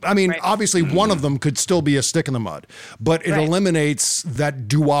Sinema. I mean, obviously one of them could still be a stick in the mud, but it eliminates that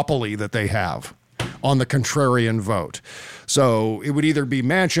duopoly that they have on the contrarian vote. So it would either be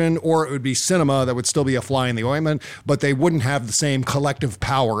Manchin or it would be Sinema that would still be a fly in the ointment, but they wouldn't have the same collective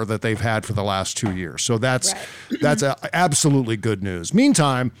power that they've had for the last 2 years. So that's absolutely good news.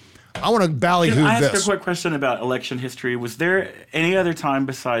 Meantime, I want to ballyhoo this. Can I ask a quick question about election history? Was there any other time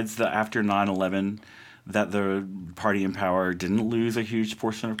besides the after 9/11 that the party in power didn't lose a huge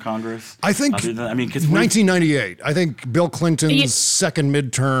portion of Congress? I think, because 1998. I think Bill Clinton's second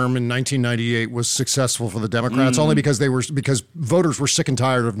midterm in 1998 was successful for the Democrats, only because voters were sick and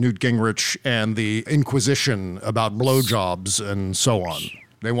tired of Newt Gingrich and the inquisition about blowjobs and so on.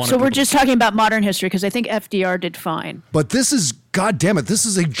 So we're just talking about modern history because I think FDR did fine. But this is, God damn it, this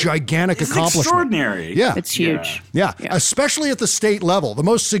is a gigantic accomplishment. Extraordinary. Yeah. It's huge. Yeah, especially at the state level. The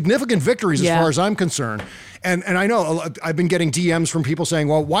most significant victories as far as I'm concerned. And I know I've been getting DMs from people saying,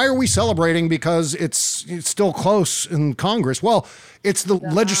 well, why are we celebrating because it's still close in Congress? Well, it's the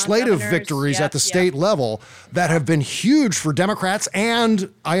legislative victories at the state level that have been huge for Democrats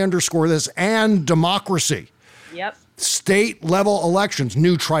and, I underscore this, and democracy. Yep. State level elections,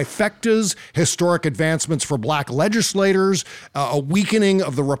 new trifectas, historic advancements for black legislators, a weakening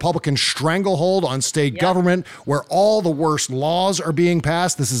of the Republican stranglehold on state government, where all the worst laws are being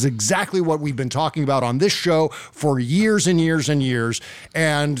passed. This is exactly what we've been talking about on this show for years and years and years.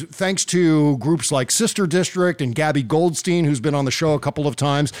 And thanks to groups like Sister District and Gabby Goldstein, who's been on the show a couple of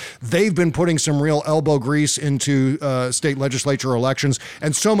times, they've been putting some real elbow grease into state legislature elections.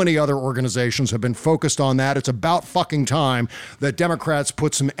 And so many other organizations have been focused on that. It's about fucking time that Democrats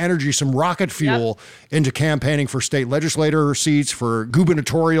put some energy, some rocket fuel into campaigning for state legislator seats, for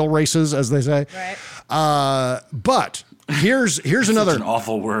gubernatorial races, as they say. Right. But here's another an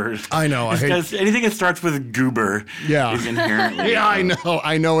awful word. I know. Anything that starts with goober is inherently. Yeah,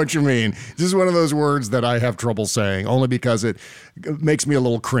 I know what you mean. This is one of those words that I have trouble saying, only because it makes me a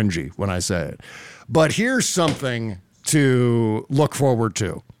little cringy when I say it. But here's something to look forward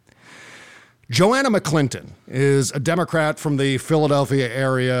to. Joanna McClinton is a Democrat from the Philadelphia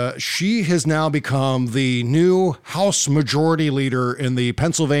area. She has now become the new House Majority Leader in the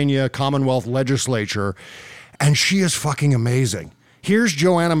Pennsylvania Commonwealth Legislature, and she is fucking amazing. Here's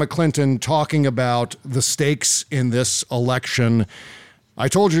Joanna McClinton talking about the stakes in this election. I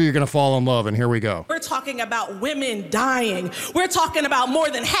told you you're going to fall in love, and here we go. We're talking about women dying. We're talking about more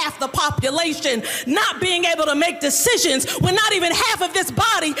than half the population not being able to make decisions when not even half of this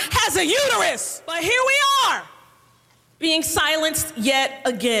body has a uterus. But here we are, being silenced yet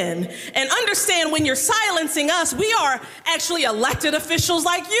again. And understand, when you're silencing us, we are actually elected officials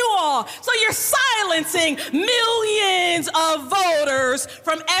like you all. So you're silencing millions of voters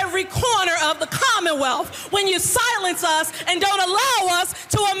from every corner of the Commonwealth when you silence us and don't allow us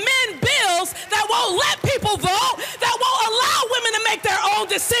to amend bills that won't let people vote, that won't allow women to make their own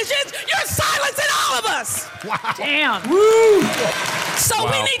decisions. You're silencing all of us. Wow. Damn. Woo. So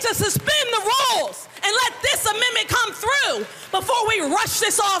we need to suspend the rules and let this amendment come through before we rush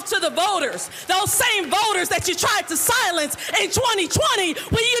this off to the voters. Those same voters that you tried to silence in 2020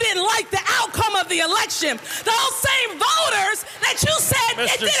 when you didn't like the outcome of the election. Those same voters that you said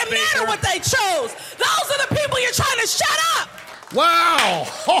it didn't matter what they chose. Those are the people you're trying to shut up. Wow.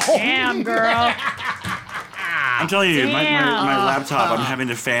 Damn, girl. I'm telling you, my laptop, I'm having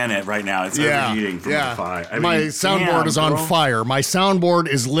to fan it right now. It's overheating from the fire. My soundboard is on fire. My soundboard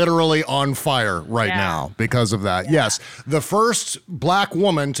is literally on fire right now because of that. Yes, the first black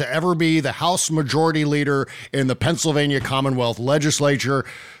woman to ever be the House Majority Leader in the Pennsylvania Commonwealth Legislature.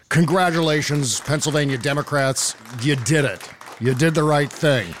 Congratulations, Pennsylvania Democrats. You did it. You did the right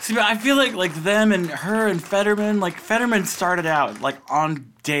thing. See, but I feel like them and her and Fetterman, like Fetterman started out like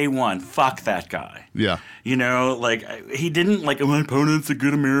on day one. Fuck that guy. Yeah. You know, like he didn't like, my opponent's a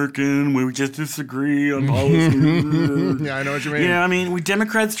good American. We just disagree on policy. Yeah, I know what you mean. You know, I mean, we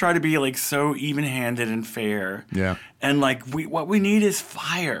Democrats try to be like so even-handed and fair. Yeah. And like what we need is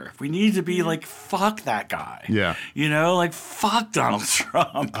fire. We need to be like, fuck that guy. Yeah. You know, like fuck Donald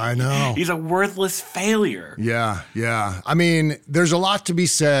Trump. I know. He's a worthless failure. Yeah, yeah. I mean, there's a lot to be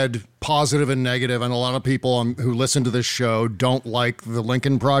said, positive and negative, and a lot of people who listen to this show don't like the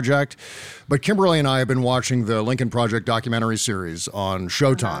Lincoln Project. But Kimberly and I have been watching the Lincoln Project documentary series on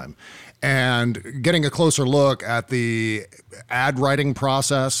Showtime and getting a closer look at the ad writing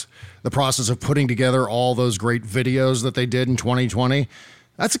process, the process of putting together all those great videos that they did in 2020.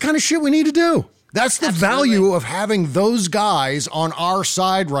 That's the kind of shit we need to do. That's the value of having those guys on our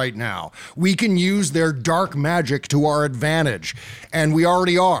side right now. We can use their dark magic to our advantage, and we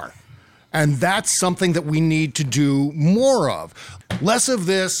already are. And that's something that we need to do more of. Less of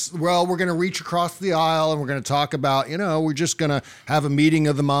this, well, we're going to reach across the aisle and we're going to talk about, we're just going to have a meeting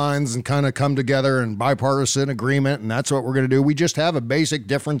of the minds and kind of come together in bipartisan agreement, and that's what we're going to do. We just have a basic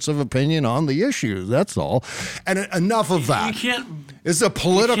difference of opinion on the issues. That's all. And enough of that. It's a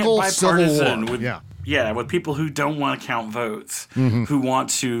political civil war. Yeah, with people who don't want to count votes, who want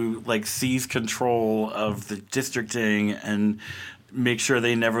to like seize control of the districting and make sure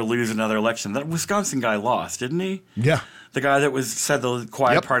they never lose another election. That Wisconsin guy lost, didn't he? Yeah. The guy that said the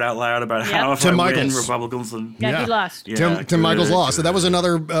quiet part out loud about how if Tim I Michaels. win, Republicans... He lost. Yeah, Tim Michaels lost. So that was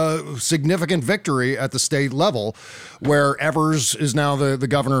another significant victory at the state level where Evers is now the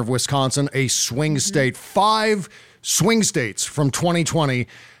governor of Wisconsin, a swing state. 5 swing states from 2020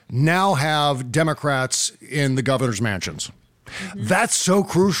 now have Democrats in the governor's mansions. That's so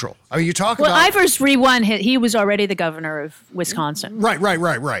crucial. I mean, you talk about... Well, Ivers re-won. He was already the governor of Wisconsin. Right.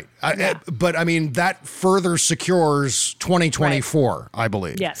 But, I mean, that further secures 2024, I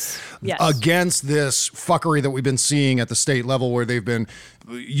believe. Yes. Against this fuckery that we've been seeing at the state level where they've been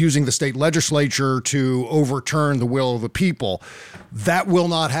using the state legislature to overturn the will of the people. That will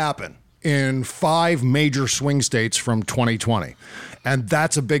not happen in 5 major swing states from 2020. And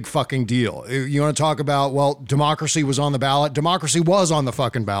that's a big fucking deal. You want to talk about, well, democracy was on the ballot. Democracy was on the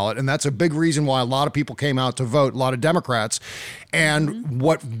fucking ballot. And that's a big reason why a lot of people came out to vote, a lot of Democrats. And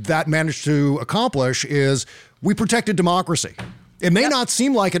what that managed to accomplish is we protected democracy. It may not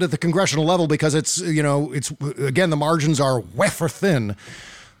seem like it at the congressional level because it's again, the margins are wafer thin.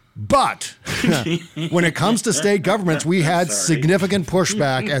 But when it comes to state governments, we had significant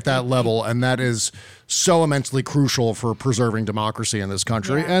pushback at that level, and that is so immensely crucial for preserving democracy in this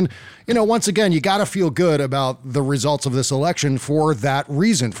country. And, once again, you got to feel good about the results of this election for that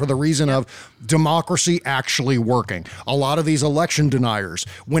reason, for the reason of democracy actually working. A lot of these election deniers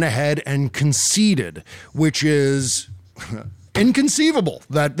went ahead and conceded, which is... inconceivable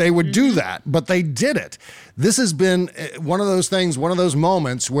that they would do that, but they did it. This has been one of those things, one of those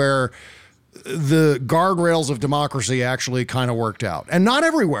moments where the guardrails of democracy actually kind of worked out. And not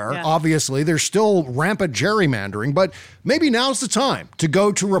everywhere, obviously. There's still rampant gerrymandering, but maybe now's the time to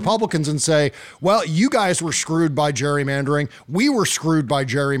go to Republicans and say, well, you guys were screwed by gerrymandering. We were screwed by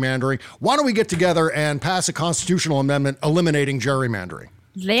gerrymandering. Why don't we get together and pass a constitutional amendment eliminating gerrymandering?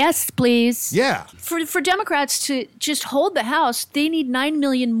 Yes, please. Yeah. For Democrats to just hold the House, they need 9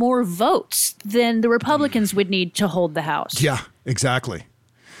 million more votes than the Republicans would need to hold the House. Yeah, exactly.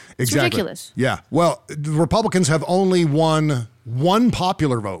 It's ridiculous. Yeah. Well, the Republicans have only won one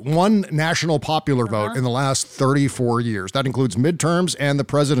popular vote, one national popular vote in the last 34 years. That includes midterms and the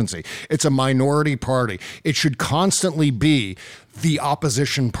presidency. It's a minority party. It should constantly be the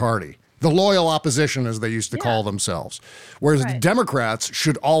opposition party. The loyal opposition, as they used to call themselves. Whereas the Democrats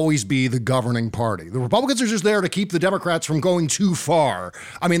should always be the governing party. The Republicans are just there to keep the Democrats from going too far.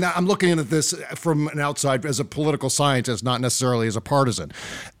 I mean, I'm looking at this from an outside as a political scientist, not necessarily as a partisan.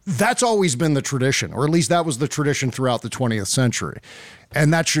 That's always been the tradition, or at least that was the tradition throughout the 20th century.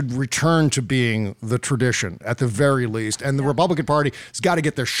 And that should return to being the tradition at the very least. And the Republican Party has got to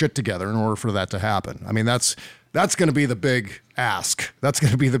get their shit together in order for that to happen. I mean, that's That's going to be the big ask. That's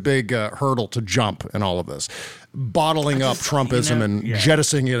going to be the big hurdle to jump in all of this. Bottling up Trumpism and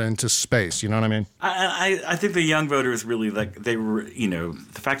jettisoning it into space. You know what I mean? I think the young voters really, they were,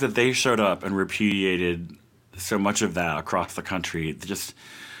 the fact that they showed up and repudiated so much of that across the country, just...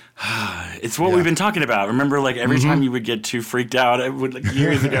 It's what we've been talking about. Remember, every time you would get too freaked out,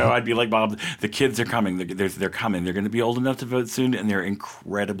 years ago, I'd be like, Bob, the kids are coming. They're coming. They're going to be old enough to vote soon, and they're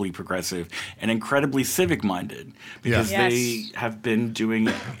incredibly progressive and incredibly civic-minded because they have been doing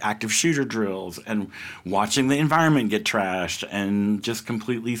active shooter drills and watching the environment get trashed and just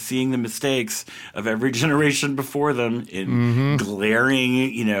completely seeing the mistakes of every generation before them in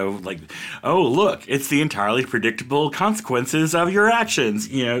glaring, oh, look, it's the entirely predictable consequences of your actions,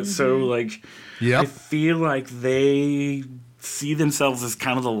 So, I feel like they see themselves as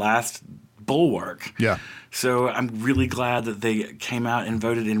kind of the last bulwark. Yeah. So I'm really glad that they came out and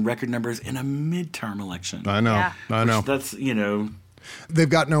voted in record numbers in a midterm election. I know. Yeah. I know. That's, They've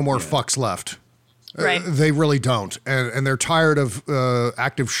got no more fucks left. Right. They really don't. And they're tired of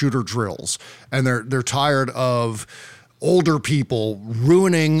active shooter drills. And they're tired of older people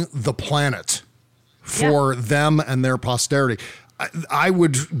ruining the planet for them and their posterity. I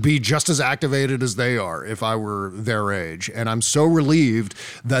would be just as activated as they are if I were their age. And I'm so relieved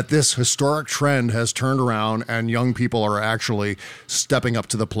that this historic trend has turned around and young people are actually stepping up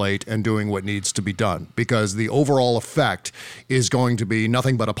to the plate and doing what needs to be done, because the overall effect is going to be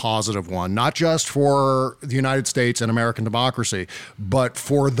nothing but a positive one, not just for the United States and American democracy, but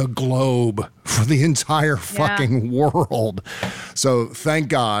for the globe, for the entire fucking world. So thank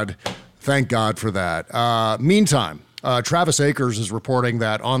God for that. Meantime, Travis Akers is reporting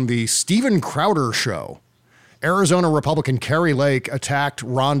that on the Steven Crowder show, Arizona Republican Kari Lake attacked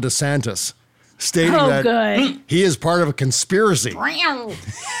Ron DeSantis, stating that he is part of a conspiracy.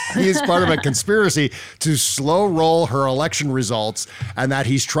 He is part of a conspiracy to slow roll her election results, and that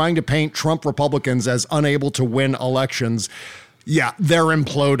he's trying to paint Trump Republicans as unable to win elections. Yeah, they're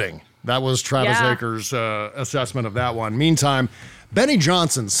imploding. That was Travis Akers' assessment of that one. Meantime, Benny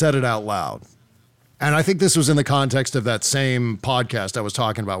Johnson said it out loud. And I think this was in the context of that same podcast I was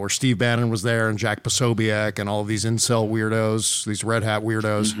talking about, where Steve Bannon was there and Jack Posobiec and all of these incel weirdos, these red hat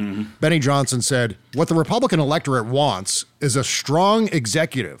weirdos. Benny Johnson said, what the Republican electorate wants is a strong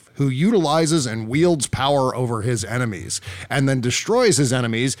executive who utilizes and wields power over his enemies and then destroys his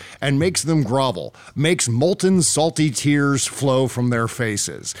enemies and makes them grovel, makes molten, salty tears flow from their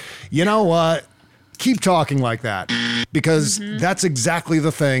faces. You know what? Keep talking like that, because that's exactly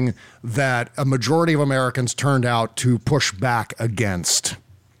the thing that a majority of Americans turned out to push back against.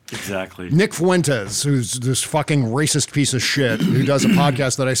 Exactly. Nick Fuentes, who's this fucking racist piece of shit who does a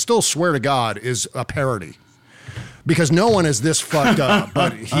podcast that I still swear to God is a parody, because no one is this fucked up,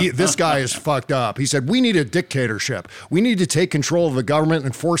 but this guy is fucked up. He said, we need a dictatorship. We need to take control of the government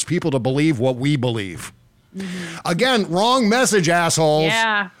and force people to believe what we believe. Again, wrong message, assholes.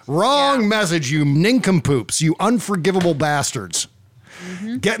 Yeah. Wrong message, you nincompoops, you unforgivable bastards.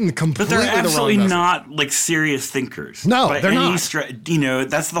 Getting completely But they're absolutely the wrong not serious thinkers. No, by they're not.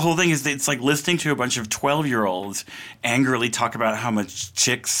 That's the whole thing, is that it's like listening to a bunch of 12-year-olds angrily talk about how much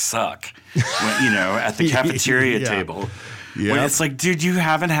chicks suck, at the cafeteria table. Yep. When it's like, dude, you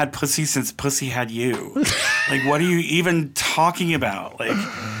haven't had pussy since pussy had you. What are you even talking about?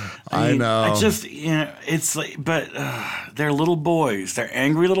 I know. It's like, but they're little boys. They're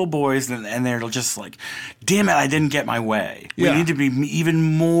angry little boys, and they're just like, damn it, I didn't get my way. We need to be even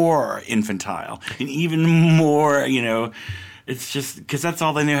more infantile and even more, It's just because that's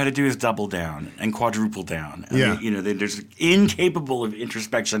all they know how to do is double down and quadruple down. They're just incapable of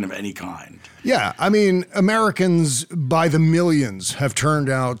introspection of any kind. Yeah, I mean, Americans by the millions have turned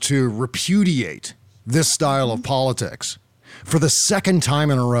out to repudiate this style of politics for the second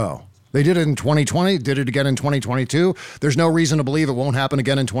time in a row. They did it in 2020, did it again in 2022. There's no reason to believe it won't happen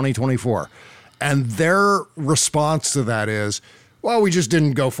again in 2024. And their response to that is, well, we just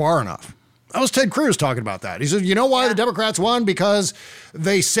didn't go far enough. That was Ted Cruz talking about that. He said, you know why the Democrats won? Because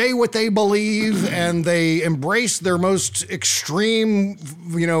they say what they believe and they embrace their most extreme,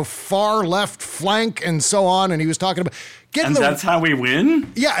 far left flank and so on. And he was talking about... that's how we win?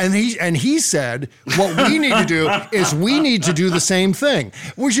 Yeah, and he said, what we need to do is we need to do the same thing,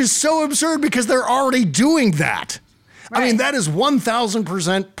 which is so absurd because they're already doing that. Right. I mean, that is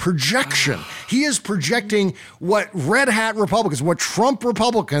 1,000% projection. He is projecting what red hat Republicans, what Trump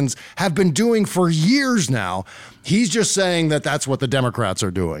Republicans have been doing for years now. He's just saying that that's what the Democrats are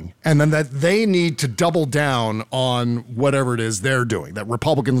doing, and then that they need to double down on whatever it is they're doing, that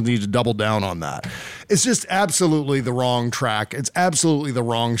Republicans need to double down on that. It's just absolutely the wrong track. It's absolutely the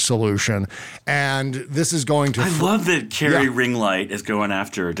wrong solution, and this is going to... I love that Carrie Ringlight is going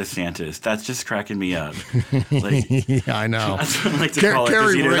after DeSantis. That's just cracking me up. Like, yeah, I know. That's what I like to call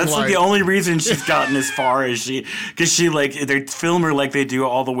it. You know, that's like the only reason she's gotten as far as because she like, they film her like they do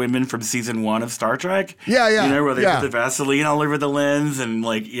all the women from season 1 of Star Trek. Yeah. You know, where they put the Vaseline all over the lens, and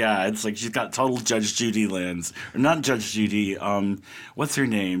like, it's like she's got total Judge Judy lens. Or not Judge Judy, what's her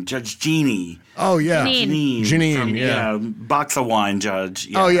name? Judge Jeannie. Oh, yeah. Janine from, box of wine judge.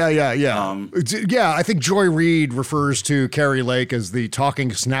 Yeah. Oh, yeah. I think Joy Reid refers to Carrie Lake as the talking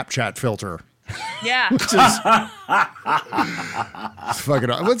Snapchat filter. Yeah. Which is fucking.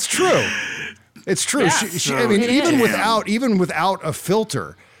 It's true. It's true. Yeah, I mean, even without a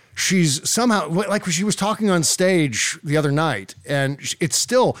filter, she's somehow like she was talking on stage the other night, and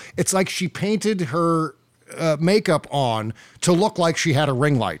it's like she painted her makeup on to look like she had a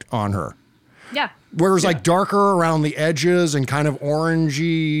ring light on her. Yeah. Where it was like darker around the edges and kind of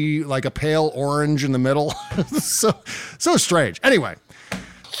orangey, like a pale orange in the middle. so strange. Anyway,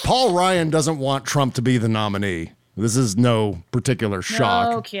 Paul Ryan doesn't want Trump to be the nominee. This is no particular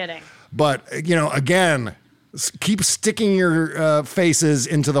shock. No kidding. But, again, keep sticking your faces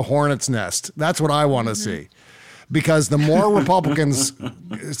into the hornet's nest. That's what I want to see. Because the more Republicans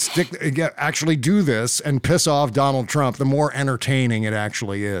actually do this and piss off Donald Trump, the more entertaining it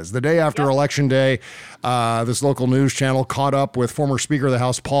actually is. The day after Election Day, this local news channel caught up with former Speaker of the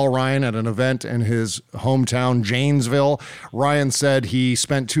House Paul Ryan at an event in his hometown, Janesville. Ryan said he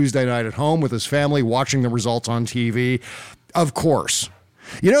spent Tuesday night at home with his family watching the results on TV. Of course.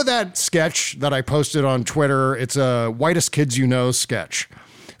 You know that sketch that I posted on Twitter? It's a Whitest Kids You Know sketch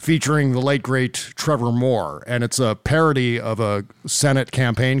featuring the late, great Trevor Moore. And it's a parody of a Senate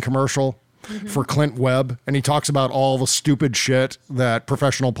campaign commercial for Clint Webb. And he talks about all the stupid shit that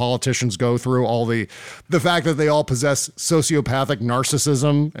professional politicians go through, all the fact that they all possess sociopathic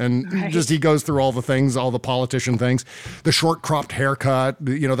narcissism. And just he goes through all the things, all the politician things. The short cropped haircut,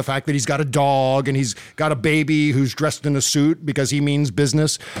 the fact that he's got a dog and he's got a baby who's dressed in a suit because he means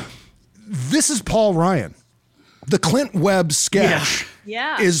business. This is Paul Ryan. The Clint Webb sketch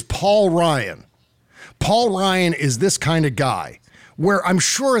is Paul Ryan. Paul Ryan is this kind of guy where I'm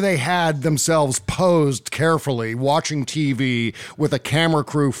sure they had themselves posed carefully watching TV with a camera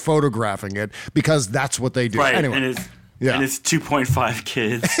crew photographing it because that's what they do. Right, anyway, and it's 2.5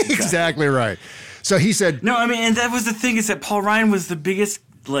 kids. Exactly right. So he said... No, I mean, and that was the thing is that Paul Ryan was the biggest,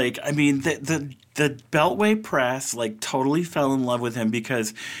 the Beltway press totally fell in love with him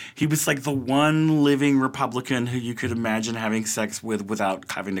because he was the one living Republican who you could imagine having sex with without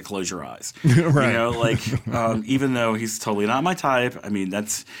having to close your eyes. Right. Even though he's totally not my type. I mean,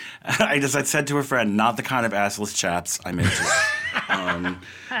 that's I said to a friend, not the kind of assless chaps I'm into.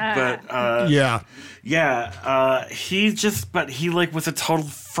 He was a total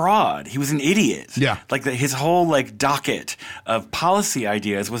fraud. He was an idiot. Yeah. His whole docket of policy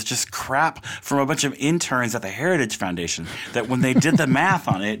ideas was just crap from a bunch of interns at the Heritage Foundation that when they did the math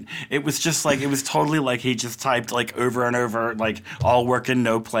on it, it was just it was totally he just typed over and over, all work and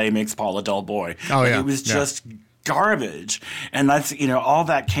no play makes Paul a dull boy. Oh, yeah. It was just garbage. And that's, all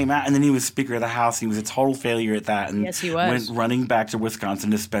that came out. And then he was Speaker of the House. He was a total failure at that. And yes, he was. Went running back to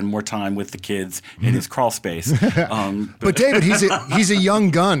Wisconsin to spend more time with the kids in his crawl space. But David, he's a young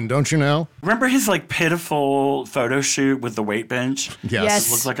gun, don't you know? Remember his pitiful photo shoot with the weight bench? Yes.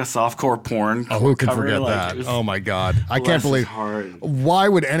 It looked like a softcore porn Oh, who can cover. forget that? Oh my God. I can't Bless believe. his heart. Why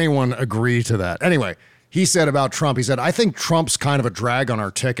would anyone agree to that? Anyway, he said about Trump, he said, I think Trump's kind of a drag on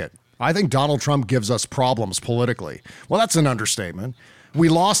our ticket. I think Donald Trump gives us problems politically. Well, that's an understatement. We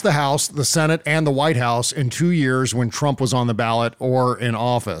lost the House, the Senate, and the White House in 2 years when Trump was on the ballot or in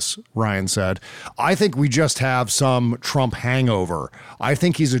office, Ryan said. I think we just have some Trump hangover. I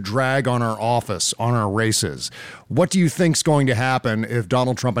think he's a drag on our office, on our races. What do you think's going to happen if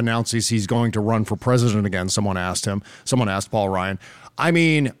Donald Trump announces he's going to run for president again? Someone asked Paul Ryan. I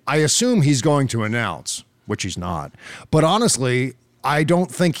mean, I assume he's going to announce, which he's not. But honestly, I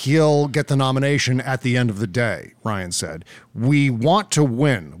don't think he'll get the nomination at the end of the day, Ryan said. We want to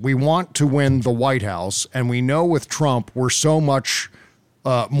win. We want to win the White House, and we know with Trump, we're so much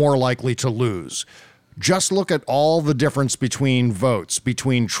more likely to lose. Just look at all the difference between votes,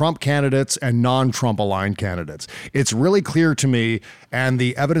 between Trump candidates and non-Trump aligned candidates. It's really clear to me, and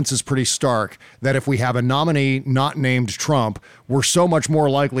the evidence is pretty stark, that if we have a nominee not named Trump, we're so much more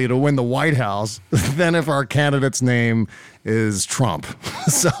likely to win the White House than if our candidate's name is Trump.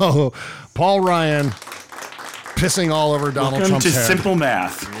 So, Paul Ryan, pissing all over Donald Welcome Trump's to head. Simple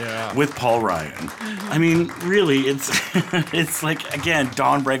Math with Paul Ryan. I mean, really, it's like, again,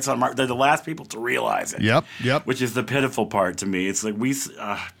 dawn breaks on Mars. They're the last people to realize it. Yep. Which is the pitiful part to me. It's like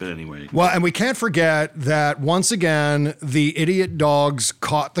but anyway. Well, and we can't forget that once again, the idiot dogs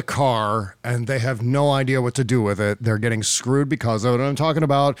caught the car and they have no idea what to do with it. They're getting screwed because of it. I'm talking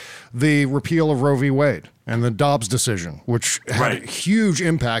about the repeal of Roe v. Wade and the Dobbs decision, which had a huge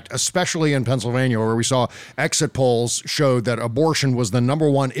impact, especially in Pennsylvania, where we saw exit polls showed that abortion was the number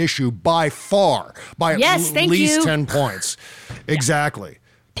one issue by far, by at least 10 points. Exactly.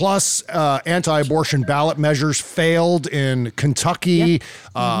 Plus, anti-abortion ballot measures failed in Kentucky,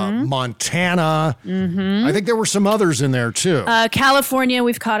 Montana. I think there were some others in there, too. California,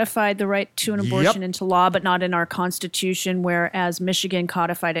 we've codified the right to an abortion into law, but not in our Constitution, whereas Michigan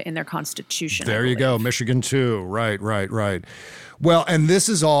codified it in their Constitution. There you go. Michigan, too. Right. Well, and this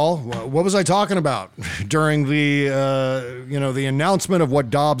is all, what was I talking about during the, the announcement of what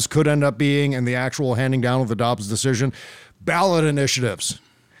Dobbs could end up being and the actual handing down of the Dobbs decision? Ballot initiatives.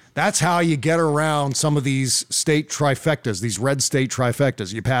 That's how you get around some of these state trifectas, these red state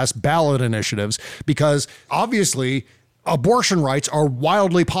trifectas. You pass ballot initiatives because obviously abortion rights are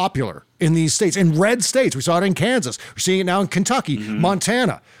wildly popular in these states, in red states. We saw it in Kansas. We're seeing it now in Kentucky,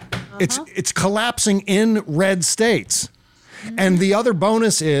 Montana. It's collapsing in red states. And the other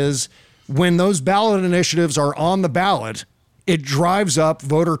bonus is when those ballot initiatives are on the ballot, it drives up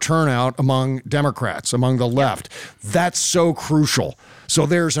voter turnout among Democrats, among the left. That's so crucial. So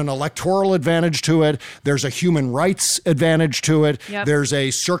there's an electoral advantage to it. There's a human rights advantage to it. There's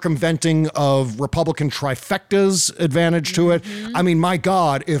a circumventing of Republican trifectas advantage to it. I mean, my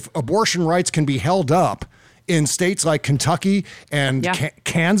God, if abortion rights can be held up in states like Kentucky and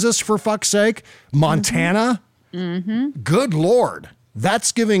Kansas, for fuck's sake, Montana, good Lord.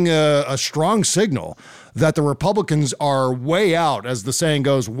 That's giving a strong signal that the Republicans are way out, as the saying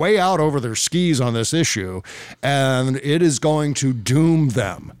goes, way out over their skis on this issue, and it is going to doom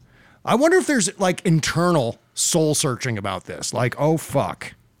them. I wonder if there's like internal soul searching about this. Like, oh,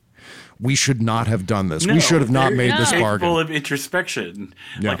 fuck. We should not have done this. We should have not made this bargain. Capable of introspection.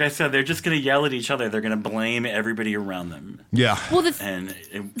 Like I said, they're just going to yell at each other. They're going to blame everybody around them. Yeah. Well,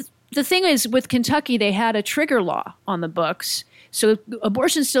 the thing is, with Kentucky, they had a trigger law on the books. So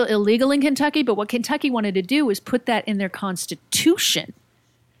abortion's still illegal in Kentucky, but what Kentucky wanted to do was put that in their constitution.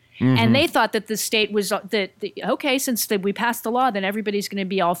 And they thought that the state was, okay, since we passed the law, then everybody's going to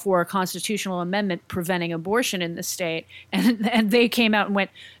be all for a constitutional amendment preventing abortion in the state. And they came out and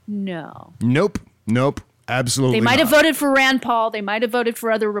went, no. Nope. Absolutely They might have voted for Rand Paul. They might have voted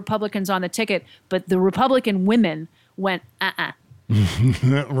for other Republicans on the ticket, but the Republican women went,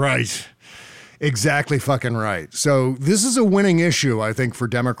 Right. Exactly fucking right. So this is a winning issue, I think, for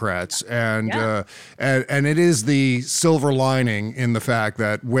Democrats, and it is the silver lining in the fact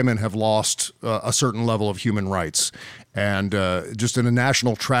that women have lost a certain level of human rights, and just in a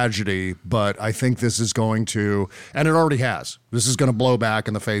national tragedy. But I think this is going to, and it already has. This is going to blow back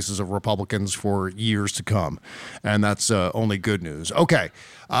in the faces of Republicans for years to come, and that's only good news. Okay.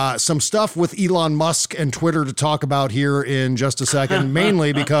 Some stuff with Elon Musk and Twitter to talk about here in just a second,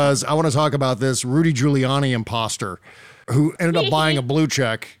 mainly because I want to talk about this Rudy Giuliani imposter who ended up buying a blue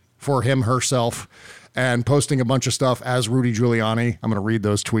check for herself and posting a bunch of stuff as Rudy Giuliani. I'm going to read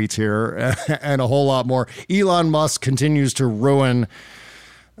those tweets here and a whole lot more. Elon Musk continues to ruin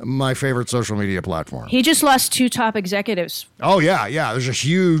my favorite social media platform. He just lost 2 top executives. Oh, yeah. There's a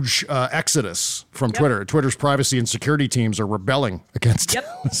huge exodus from Twitter. Twitter's privacy and security teams are rebelling against it.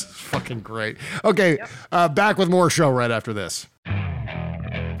 This is fucking great. Okay, back with more show right after this.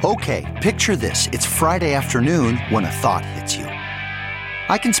 Okay, picture this. It's Friday afternoon when a thought hits you.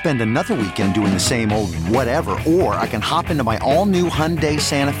 I can spend another weekend doing the same old whatever, or I can hop into my all-new Hyundai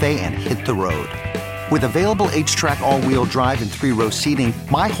Santa Fe and hit the road. With available H-Track all-wheel drive and 3-row seating,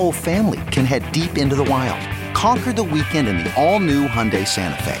 my whole family can head deep into the wild. Conquer the weekend in the all-new Hyundai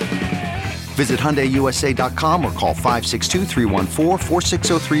Santa Fe. Visit HyundaiUSA.com or call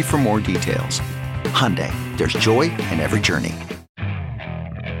 562-314-4603 for more details. Hyundai, there's joy in every journey.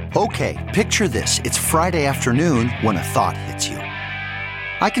 Okay, picture this. It's Friday afternoon when a thought hits you.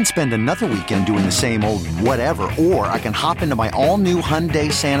 I can spend another weekend doing the same old whatever, or I can hop into my all-new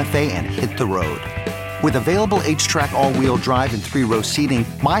Hyundai Santa Fe and hit the road. With available H-Track all-wheel drive and 3-row seating,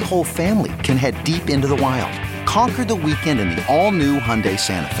 my whole family can head deep into the wild. Conquer the weekend in the all-new Hyundai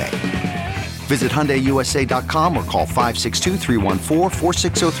Santa Fe. Visit HyundaiUSA.com or call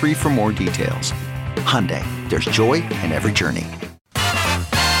 562-314-4603 for more details. Hyundai, there's joy in every journey.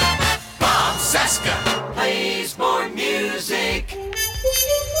 Bob Cesca plays more music.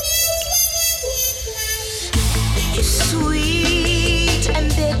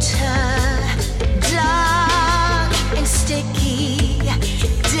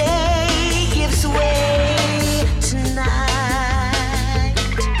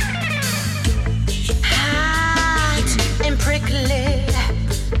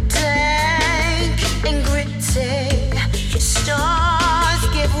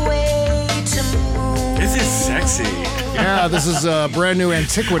 see. Yeah, this is a brand new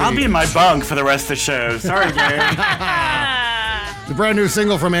Antiquity. I'll be in my bunk for the rest of the show. Sorry, Gary. The brand new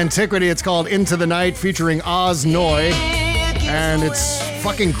single from Antiquity. It's called Into the Night, featuring Oz Noy. And it's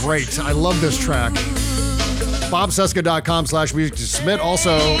fucking great. I love this track. BobCesca.com/music to submit.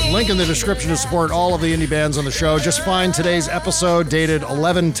 Also, link in the description to support all of the indie bands on the show. Just find today's episode dated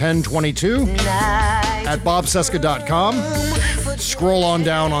 11/10/22 at BobCesca.com. Scroll on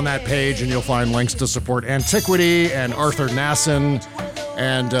down on that page and you'll find links to support Antiquity and Arthur Nasson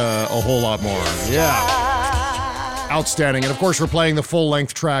and a whole lot more. Yeah. Outstanding. And of course, we're playing the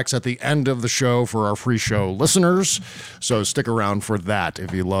full-length tracks at the end of the show for our free show listeners. So stick around for that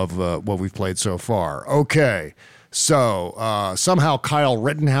if you love what we've played so far. Okay. So somehow Kyle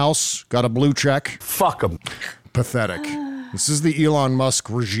Rittenhouse got a blue check. Fuck him. Pathetic. This is the Elon Musk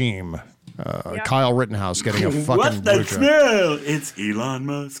regime. Kyle Rittenhouse getting a fucking What's blue that check. smell? It's Elon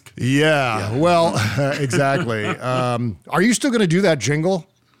Musk. Yeah. Well, exactly. Are you still going to do that jingle?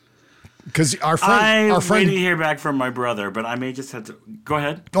 Because our friend, I'm waiting to hear back from my brother, but I may just have to go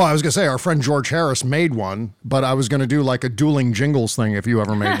ahead. Oh, I was gonna say our friend George Harris made one, but I was gonna do like a dueling jingles thing if you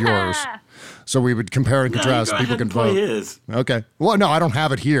ever made yours. So we would compare and contrast. People can vote. His. Okay. Well, no, I don't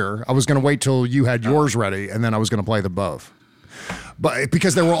have it here. I was gonna wait till you had yours ready, and then I was gonna play them both. But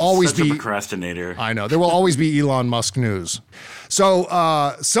because there will always Such a be procrastinator. I know there will always be Elon Musk news.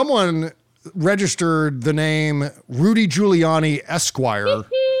 So someone registered the name Rudy Giuliani Esquire.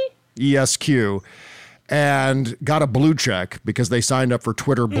 ESQ, and got a blue check because they signed up for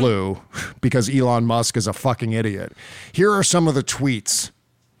Twitter Blue because Elon Musk is a fucking idiot. Here are some of the tweets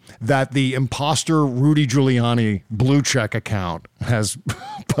that the imposter Rudy Giuliani blue check account has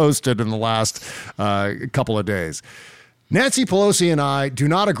posted in the last couple of days. Nancy Pelosi and I do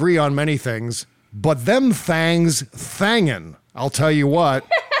not agree on many things, but them thangs thangin'. I'll tell you what.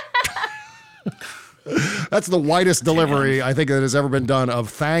 That's the whitest delivery I think that has ever been done of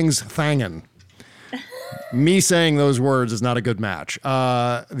thangs thangin'. Me saying those words is not a good match.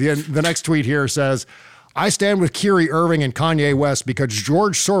 The next tweet here says, I stand with Kyrie Irving and Kanye West because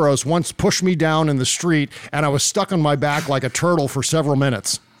George Soros once pushed me down in the street and I was stuck on my back like a turtle for several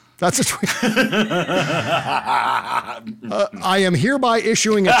minutes. That's a tweet. I am hereby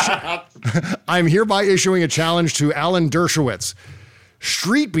issuing a challenge to Alan Dershowitz.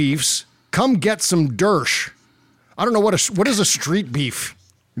 Street beefs, come get some Dersh. I don't know what is a street beef.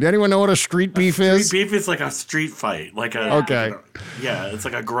 Does anyone know what a street beef is? Street beef is like a street fight, like a okay. Yeah, it's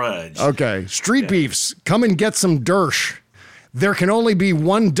like a grudge. Okay, street beefs, come and get some Dersh. There can only be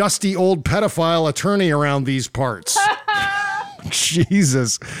one dusty old pedophile attorney around these parts.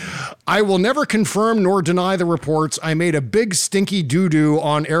 Jesus. I will never confirm nor deny the reports. I made a big stinky doo-doo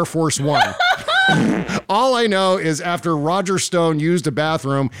on Air Force One. All I know is after Roger Stone used a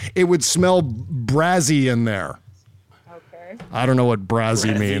bathroom, it would smell brassy in there. Okay. I don't know what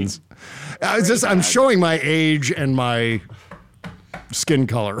brassy means. I'm showing my age and my skin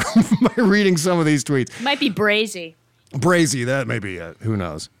color by reading some of these tweets. Might be brazy. Brazy, that may be it. Who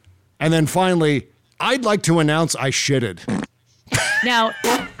knows? And then finally, I'd like to announce I shitted. Now,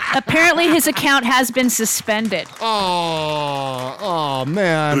 apparently his account has been suspended. Oh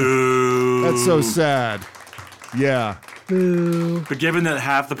man. Boo. That's so sad. Yeah. Boo. But given that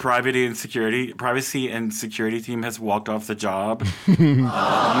half the privacy and security team has walked off the job, you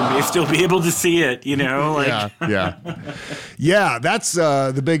may still be able to see it, you know? Like. Yeah, that's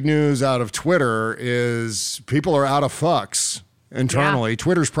the big news out of Twitter is people are out of fucks. Internally,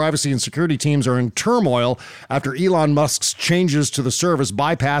 Twitter's privacy and security teams are in turmoil after Elon Musk's changes to the service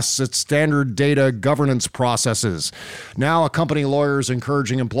bypassed its standard data governance processes. Now, a company lawyer is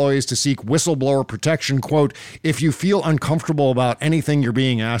encouraging employees to seek whistleblower protection, quote, if you feel uncomfortable about anything you're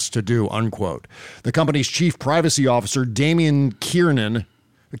being asked to do, unquote. The company's chief privacy officer, Damian Kieran,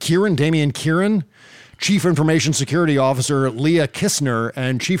 Chief Information Security Officer Leah Kistner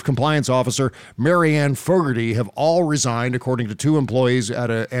and Chief Compliance Officer Marianne Fogarty have all resigned, according to two employees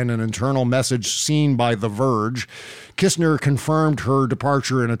and an internal message seen by The Verge. Kistner confirmed her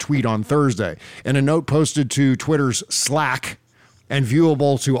departure in a tweet on Thursday. In a note posted to Twitter's Slack and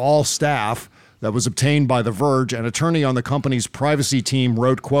viewable to all staff that was obtained by The Verge, an attorney on the company's privacy team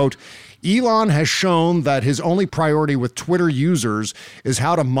wrote, quote, Elon has shown that his only priority with Twitter users is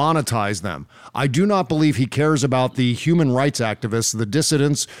how to monetize them. I do not believe he cares about the human rights activists, the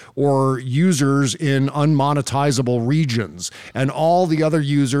dissidents, or users in unmonetizable regions, and all the other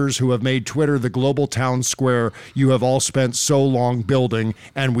users who have made Twitter the global town square you have all spent so long building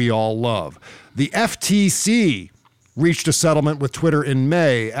and we all love. The FTC reached a settlement with Twitter in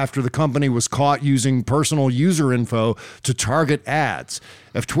May after the company was caught using personal user info to target ads.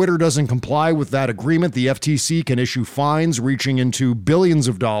 If Twitter doesn't comply with that agreement, the FTC can issue fines reaching into billions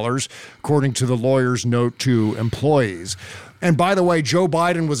of dollars, according to the lawyer's note to employees. And by the way, Joe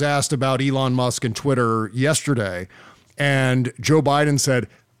Biden was asked about Elon Musk and Twitter yesterday, and Joe Biden said,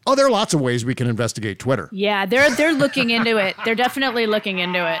 "Oh, there are lots of ways we can investigate Twitter." Yeah, they're looking into it. They're definitely looking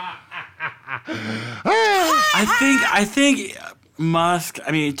into it. I think Musk,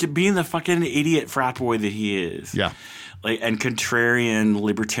 I mean, to being the fucking idiot frat boy that he is. Yeah. Like, and contrarian,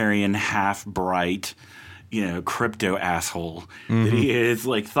 libertarian, half bright, crypto asshole that he is,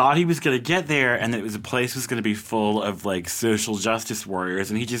 like, thought he was going to get there and that the place was going to be full of, like, social justice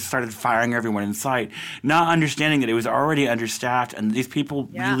warriors, and he just started firing everyone in sight, not understanding that it was already understaffed and these people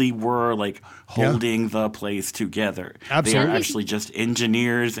really were, like, holding the place together. Absolutely. They are actually just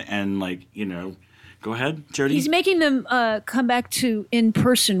engineers and, like, go ahead, Jody. He's making them come back to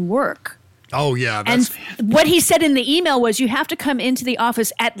in-person work. Oh, yeah. And what he said in the email was you have to come into the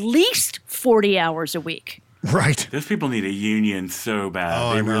office at least 40 hours a week. Right. Those people need a union so bad.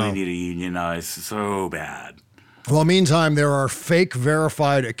 Oh, they really need to unionize so bad. Well, meantime, there are fake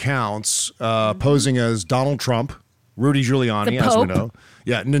verified accounts posing as Donald Trump, Rudy Giuliani, as we know.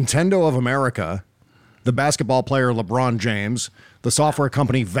 Yeah, Nintendo of America, the basketball player LeBron James, the software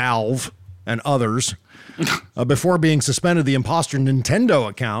company Valve, and others. Before being suspended, the imposter Nintendo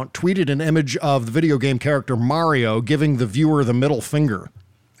account tweeted an image of the video game character Mario giving the viewer the middle finger.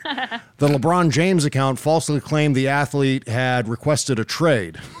 The LeBron James account falsely claimed the athlete had requested a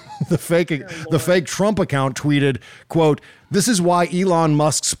trade. The fake Trump account tweeted, quote, "This is why Elon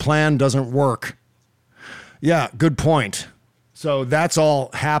Musk's plan doesn't work." Yeah, good point. So that's all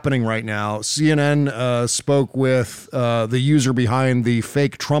happening right now. CNN spoke with the user behind the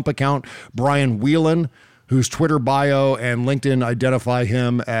fake Trump account, Brian Whelan, whose Twitter bio and LinkedIn identify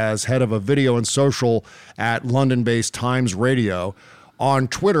him as head of a video and social at London-based Times Radio. On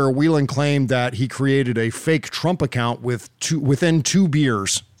Twitter, Whelan claimed that he created a fake Trump account within 2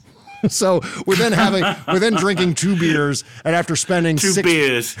 beers. So within drinking 2 beers, and after spending 2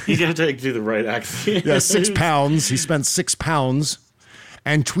 beers, you have to do the right accent. Yeah, 6 pounds. He spent 6 pounds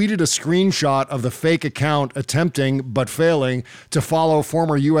and tweeted a screenshot of the fake account attempting but failing to follow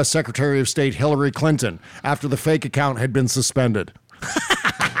former U.S. Secretary of State Hillary Clinton after the fake account had been suspended.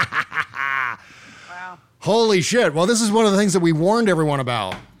 Wow. Holy shit. Well, this is one of the things that we warned everyone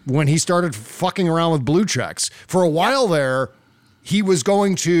about when he started fucking around with blue checks. For a while there, he was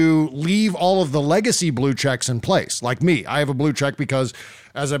going to leave all of the legacy blue checks in place. Like me, I have a blue check because,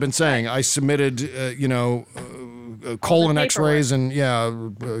 as I've been saying, I submitted, colon x-rays and,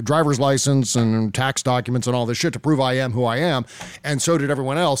 driver's license and tax documents and all this shit to prove I am who I am. And so did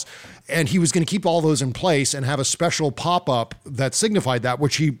everyone else. And he was going to keep all those in place and have a special pop-up that signified that,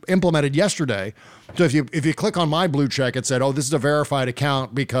 which he implemented yesterday. So if you click on my blue check, it said, "Oh, this is a verified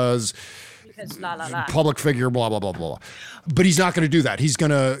account because public figure, blah, blah, blah, blah." But he's not going to do that. He's going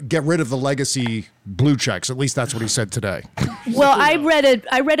to get rid of the legacy blue checks. At least that's what he said today. Well, I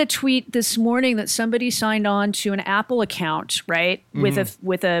read a tweet this morning that somebody signed on to an Apple account, right, with a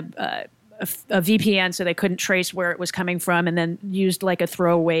VPN, so they couldn't trace where it was coming from, and then used like a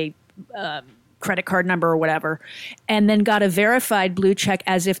throwaway credit card number or whatever, and then got a verified blue check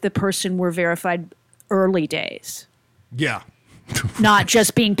as if the person were verified early days. Yeah. Not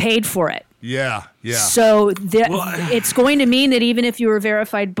just being paid for it. Yeah. So it's going to mean that even if you were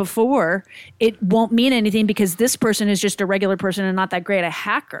verified before, it won't mean anything because this person is just a regular person and not that great a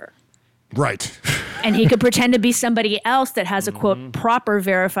hacker. Right. And he could pretend to be somebody else that has a, quote, proper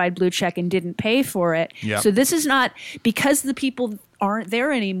verified blue check and didn't pay for it. Yep. So this is not, because the people aren't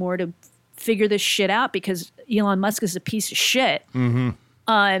there anymore to figure this shit out because Elon Musk is a piece of shit. What's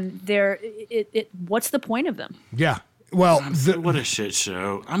the point of them? Yeah. Well, what a shit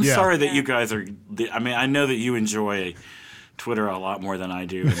show. I'm sorry that you guys are, I mean, I know that you enjoy Twitter a lot more than I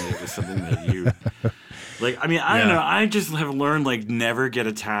do, and it was something that you, like, I mean, I don't know. I just have learned, like, never get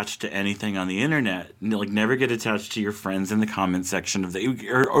attached to anything on the internet. Like, never get attached to your friends in the comment section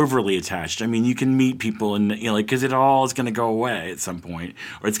or overly attached. I mean, you can meet people and, because it all is going to go away at some point,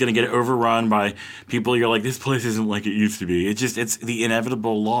 or it's going to get overrun by people you're like, this place isn't like it used to be. It's the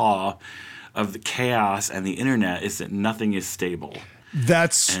inevitable law of the chaos and the internet is that nothing is stable.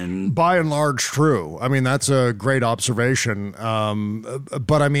 That's by and large true. I mean, that's a great observation.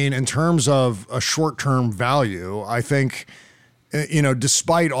 But I mean, in terms of a short-term value, I think,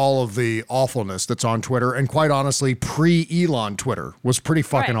 despite all of the awfulness that's on Twitter, and quite honestly, pre-Elon Twitter was pretty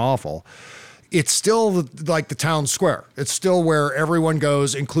fucking awful. it's still like the town square. It's still where everyone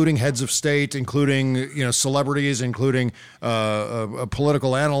goes, including heads of state, including celebrities, including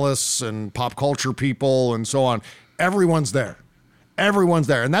political analysts and pop culture people and so on. Everyone's there. Everyone's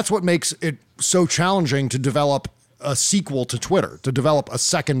there. And that's what makes it so challenging to develop a sequel to Twitter, to develop a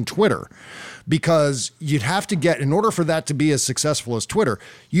second Twitter, because you'd have to get, in order for that to be as successful as Twitter,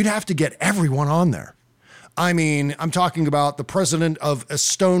 you'd have to get everyone on there. I mean, I'm talking about the president of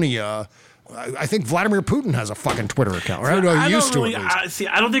Estonia. I think Vladimir Putin has a fucking Twitter account, right? I used to, at least.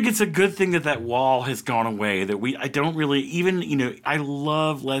 I don't think it's a good thing that wall has gone away. I don't really even, I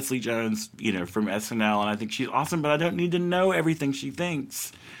love Leslie Jones, from SNL, and I think she's awesome, but I don't need to know everything she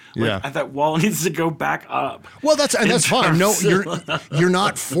thinks. That wall needs to go back up. Well, that's fine. No, you're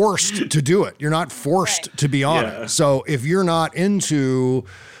not forced to do it. You're not forced to be on it. So if you're not into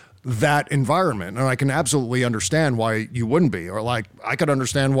that environment, and I can absolutely understand why you wouldn't be, or like I could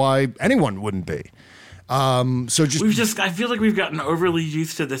understand why anyone wouldn't be. I feel like we've gotten overly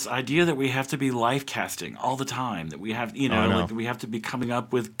used to this idea that we have to be life casting all the time, that we have, we have to be coming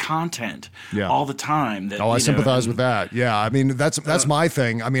up with content all the time. I sympathize with that. Yeah. I mean, that's my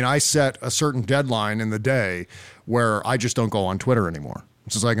thing. I mean, I set a certain deadline in the day where I just don't go on Twitter anymore.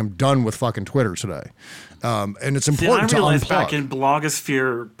 It's just like I'm done with fucking Twitter today. And it's important to unplug. I realized back in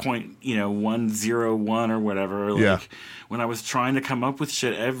blogosphere 101 or whatever, when I was trying to come up with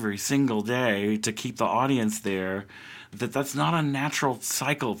shit every single day to keep the audience there, that's not a natural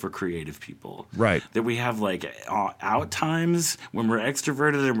cycle for creative people. Right. That we have out times when we're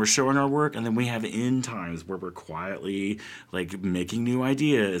extroverted and we're showing our work, and then we have in times where we're quietly making new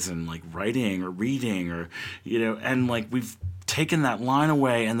ideas and writing or reading or, and we've taken that line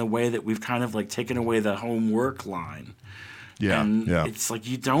away, and the way that we've kind of taken away the homework line. Yeah. And it's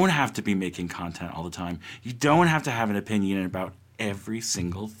you don't have to be making content all the time. You don't have to have an opinion about every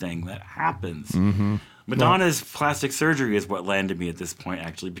single thing that happens. Mm-hmm. Madonna's plastic surgery is what landed me at this point,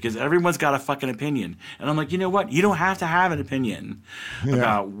 actually, because everyone's got a fucking opinion. And I'm like, you know what? You don't have to have an opinion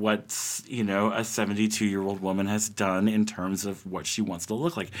about what, a 72-year-old woman has done in terms of what she wants to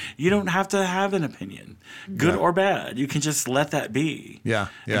look like. You don't have to have an opinion, good or bad. You can just let that be. Yeah.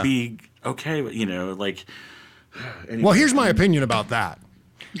 And be okay with, anyway. Well, here's my opinion about that.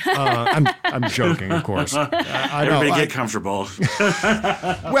 I'm joking, of course. Everybody get comfortable.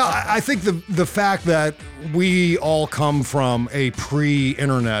 Well, I think the fact that we all come from a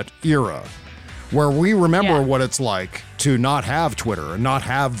pre-internet era where we remember what it's like to not have Twitter and not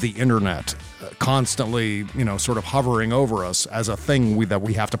have the internet constantly, sort of hovering over us as a thing that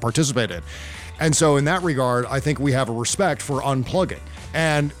we have to participate in. And so in that regard, I think we have a respect for unplugging.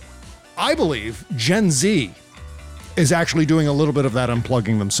 And I believe Gen Z is actually doing a little bit of that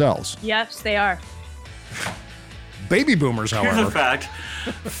unplugging themselves. Yes, they are. Baby boomers, however. Here's a fact.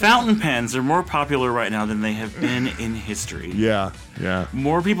 Fountain pens are more popular right now than they have been in history. Yeah.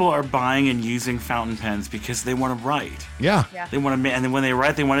 More people are buying and using fountain pens because they want to write. Yeah. They want to, and then when they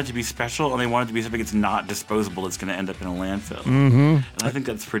write, they want it to be special, and they want it to be something that's not disposable. It's going to end up in a landfill. Mm-hmm. And I think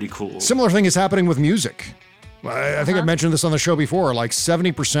that's pretty cool. Similar thing is happening with music. I think I've mentioned this on the show before.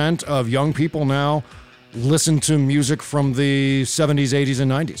 70% of young people now listen to music from the 70s, 80s,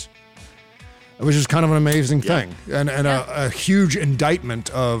 and 90s, which is kind of an amazing thing, and a huge indictment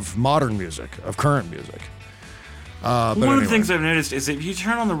of modern music, of current music. One of the things I've noticed is that if you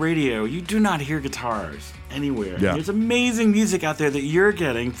turn on the radio, you do not hear guitars anywhere. Yeah. There's amazing music out there that you're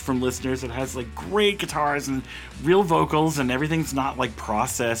getting from listeners that has great guitars and real vocals, and everything's not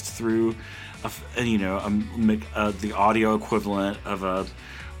processed through the audio equivalent of a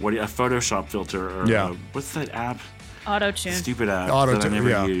Photoshop filter or what's that app? Auto-tune. Stupid app that I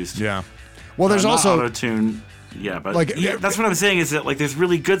never used. Yeah. Well, there's also auto-tune. Yeah, but that's what I'm saying is that there's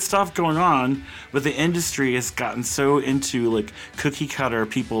really good stuff going on, but the industry has gotten so into cookie cutter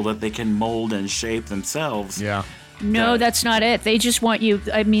people that they can mold and shape themselves. Yeah. No, that's not it. They just want you.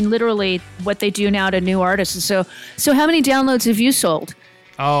 I mean, literally, what they do now to new artists is so how many downloads have you sold?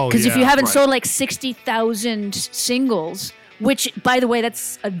 Oh, because if you haven't sold 60,000 singles. Which, by the way,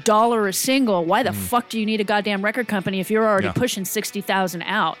 that's $1 a single. Why the fuck do you need a goddamn record company if you're already pushing 60,000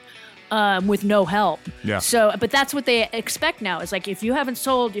 out with no help? Yeah. So, but that's what they expect now. Is if you haven't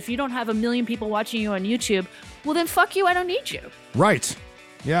sold, if you don't have 1 million people watching you on YouTube, well then fuck you. I don't need you. Right.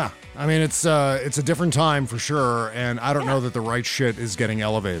 Yeah. I mean, it's a different time for sure, and I don't know that the right shit is getting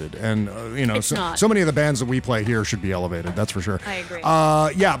elevated. And so many of the bands that we play here should be elevated. That's for sure. I agree.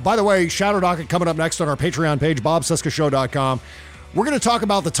 By the way, Shadow Docket coming up next on our Patreon page, bobcescashow.com. We're going to talk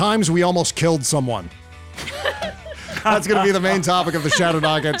about the times we almost killed someone. That's going to be the main topic of the Shadow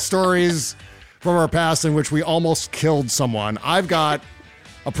Docket. Stories from our past in which we almost killed someone. I've got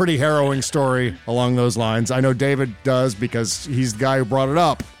a pretty harrowing story along those lines. I know David does because he's the guy who brought it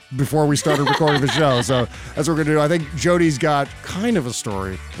up before we started recording the show. So that's what we're going to do. I think Jody's got kind of a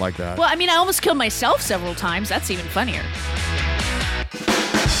story like that. Well, I mean, I almost killed myself several times. That's even funnier.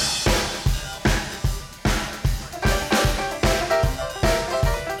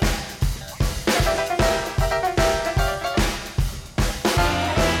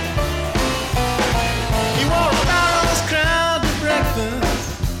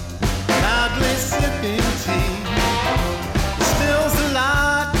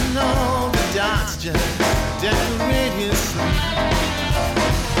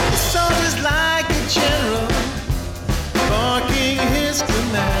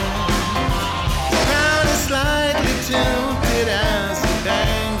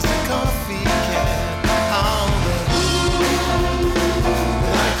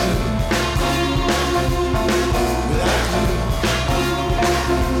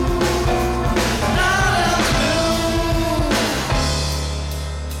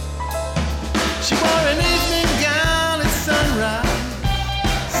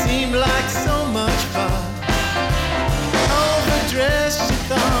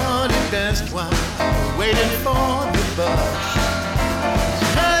 Waiting for